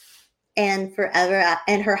person. And forever,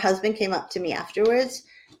 and her husband came up to me afterwards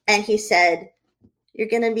and he said, "You're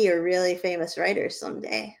going to be a really famous writer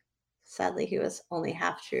someday." Sadly, he was only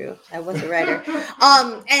half true. I was a writer.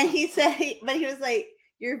 And he said, but he was like,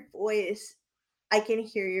 "Your voice, I can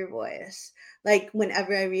hear your voice. Like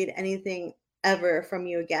whenever I read anything ever from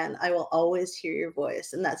you again, I will always hear your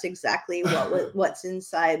voice." And that's exactly what's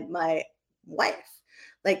inside my wife.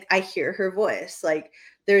 Like I hear her voice. Like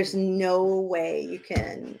there's no way you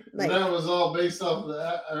can. Like and that was all based off of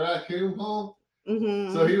the raccoon poem.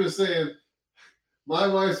 Mm-hmm. So he was saying, my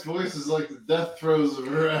wife's voice is like the death throes of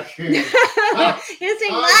a raccoon. You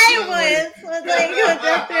see, my voice was like the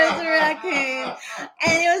death throes of a raccoon.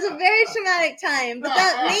 And it was a very traumatic time. But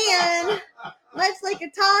that man, much like a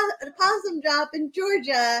possum drop in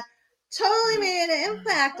Georgia, totally made an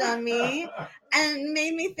impact on me and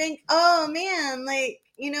made me think, oh man, like,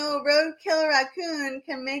 you know, Roadkill Raccoon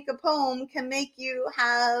can make a poem, can make you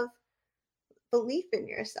have belief in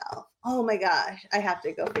yourself. Oh my gosh, I have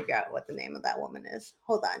to go figure out what the name of that woman is.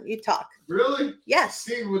 Hold on, you talk. Really? Yes.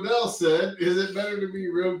 Steve Waddell said, "Is it better to be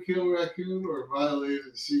roadkill raccoon or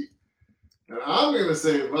violated sheep?" And I'm going to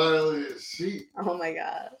say violated sheep. Oh my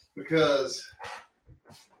gosh. Because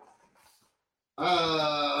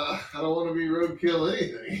I don't want to be roadkill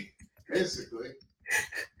anything, basically.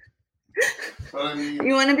 But I mean,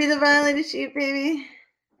 you want to be the violated sheep, baby?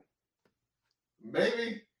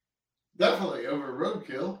 Maybe. Definitely over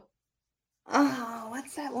roadkill. Oh,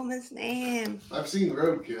 what's that woman's name? I've seen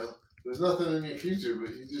roadkill. There's nothing in your future,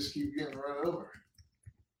 but you just keep getting run over.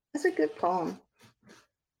 That's a good poem.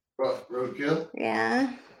 What, roadkill?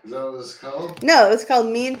 Yeah. Is that what it's called? No, it's called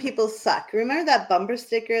Mean People Suck. Remember that bumper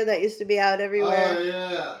sticker that used to be out everywhere? Oh,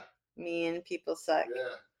 yeah. Mean People Suck.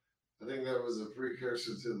 Yeah. I think that was a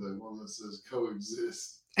precursor to the one that says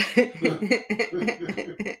coexist.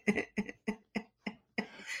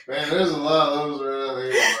 Man, there's a lot of those around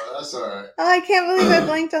here, but that's all right. Oh, I can't believe I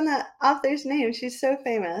blanked on that author's name. She's so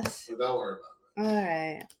famous. But don't worry about it. All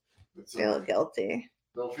right. Feel guilty.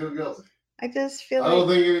 Don't feel guilty. I just feel I don't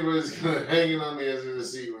think anybody's hanging on the edge of the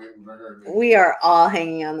seat waiting for her. We are all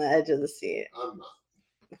hanging on the edge of the seat. I'm not.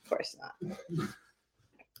 Of course not.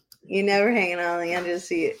 You never hanging on the edge of the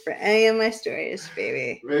seat for any of my stories,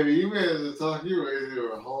 baby. Baby, you managed to talk your way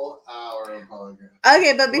through a whole hour of podcast.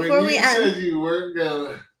 Okay, but before we end. You said you weren't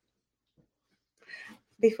gonna.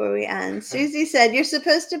 Before we end, Susie said, "You're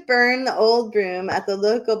supposed to burn the old broom at the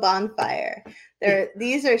local bonfire.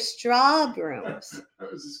 These are straw brooms." I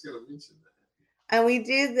was just going to mention that. "And we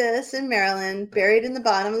do this in Maryland. Buried in the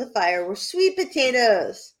bottom of the fire were sweet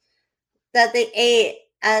potatoes that they ate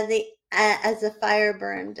as the fire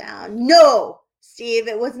burned down." No, Steve,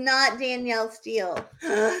 it was not Danielle Steele.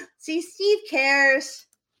 See, Steve cares.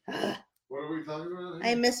 What are we talking about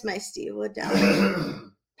here? I miss my Steve Waddell.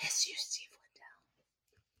 Miss you, Steve.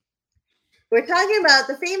 We're talking about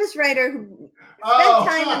the famous writer who spent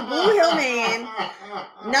time in Blue Hill, Maine,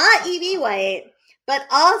 not E.B. White, but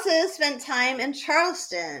also spent time in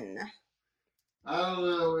Charleston. I don't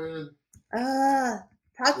know, man.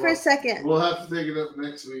 Talk for a second. We'll have to take it up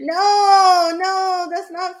next week. No,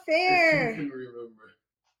 that's not fair. If you can remember.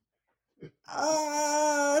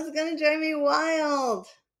 It's going to drive me wild.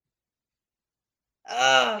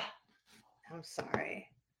 I'm sorry.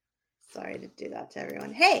 Sorry to do that to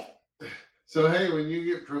everyone. Hey. So, hey, when you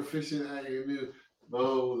get proficient at your new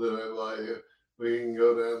bow that I buy you, we can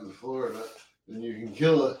go down to Florida and you can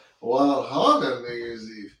kill a wild hog on New Year's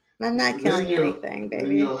Eve. I'm not killing anything, baby.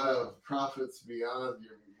 Then you'll have profits beyond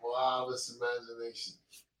your wildest imagination.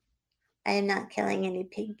 I am not killing any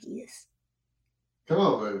piggies. Come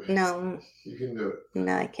on, baby. No. You can do it.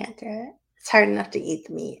 No, I can't do it. It's hard enough to eat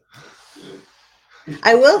the meat.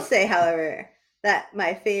 I will say, however, that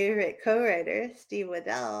my favorite co-writer, Steve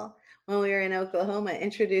Waddell, when we were in Oklahoma,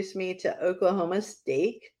 introduced me to Oklahoma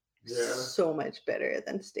steak. Yeah. So much better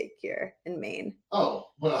than steak here in Maine. Oh,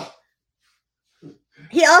 well.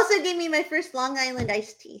 He also gave me my first Long Island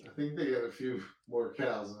iced tea. I think they got a few more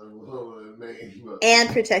cows in Oklahoma than Maine. But... And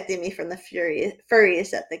protected me from the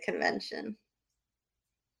furries at the convention.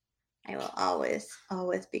 I will always,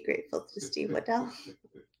 always be grateful to Steve Waddell.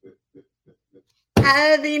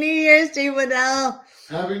 Happy New Year, Steve Waddell.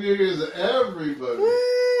 Happy New Year's to everybody.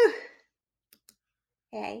 Woo.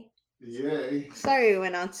 Hey. Yay. Sorry we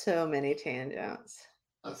went on so many tangents.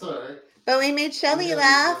 That's all right. But we made Shelly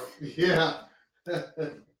laugh. Yeah.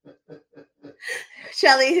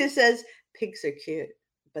 Shelly, who says, pigs are cute,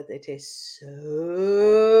 but they taste so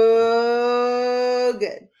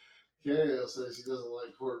good. Carrie will say she doesn't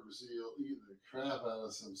like pork, but she'll eat the crap out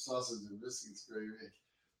of some sausage and biscuits gravy.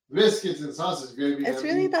 Biscuits and sausage gravy. It's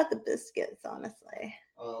really about the biscuits, honestly.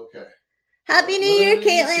 Oh, okay. Happy New Year,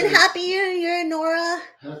 Caitlin. Happy New Year, Nora.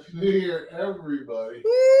 Happy New Year, everybody.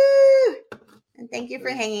 Woo! And thank you for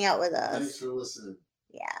hanging out with us. Thanks for listening.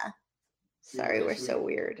 Yeah. Sorry, we're so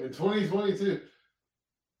weird. In 2022.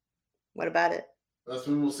 What about it? That's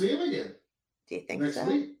when we'll see him again. Do you think so?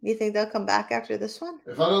 Week. Do you think they'll come back after this one?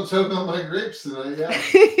 If I don't choke on my grapes tonight, yeah.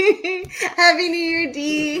 Happy New Year,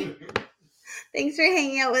 D. Thanks for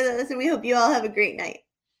hanging out with us, and we hope you all have a great night.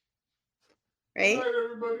 Right? Good night,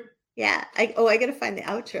 everybody. Yeah. I gotta find the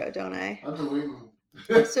outro, don't I? I've been waiting.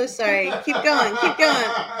 I'm so sorry. Keep going. Keep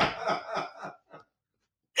going.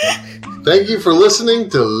 Thank you for listening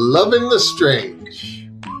to Loving the Strange.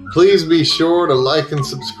 Please be sure to like and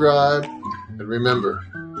subscribe. And remember,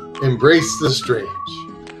 embrace the strange.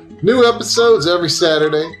 New episodes every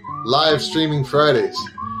Saturday, live streaming Fridays.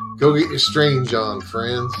 Go get your strange on,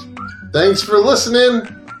 friends. Thanks for listening.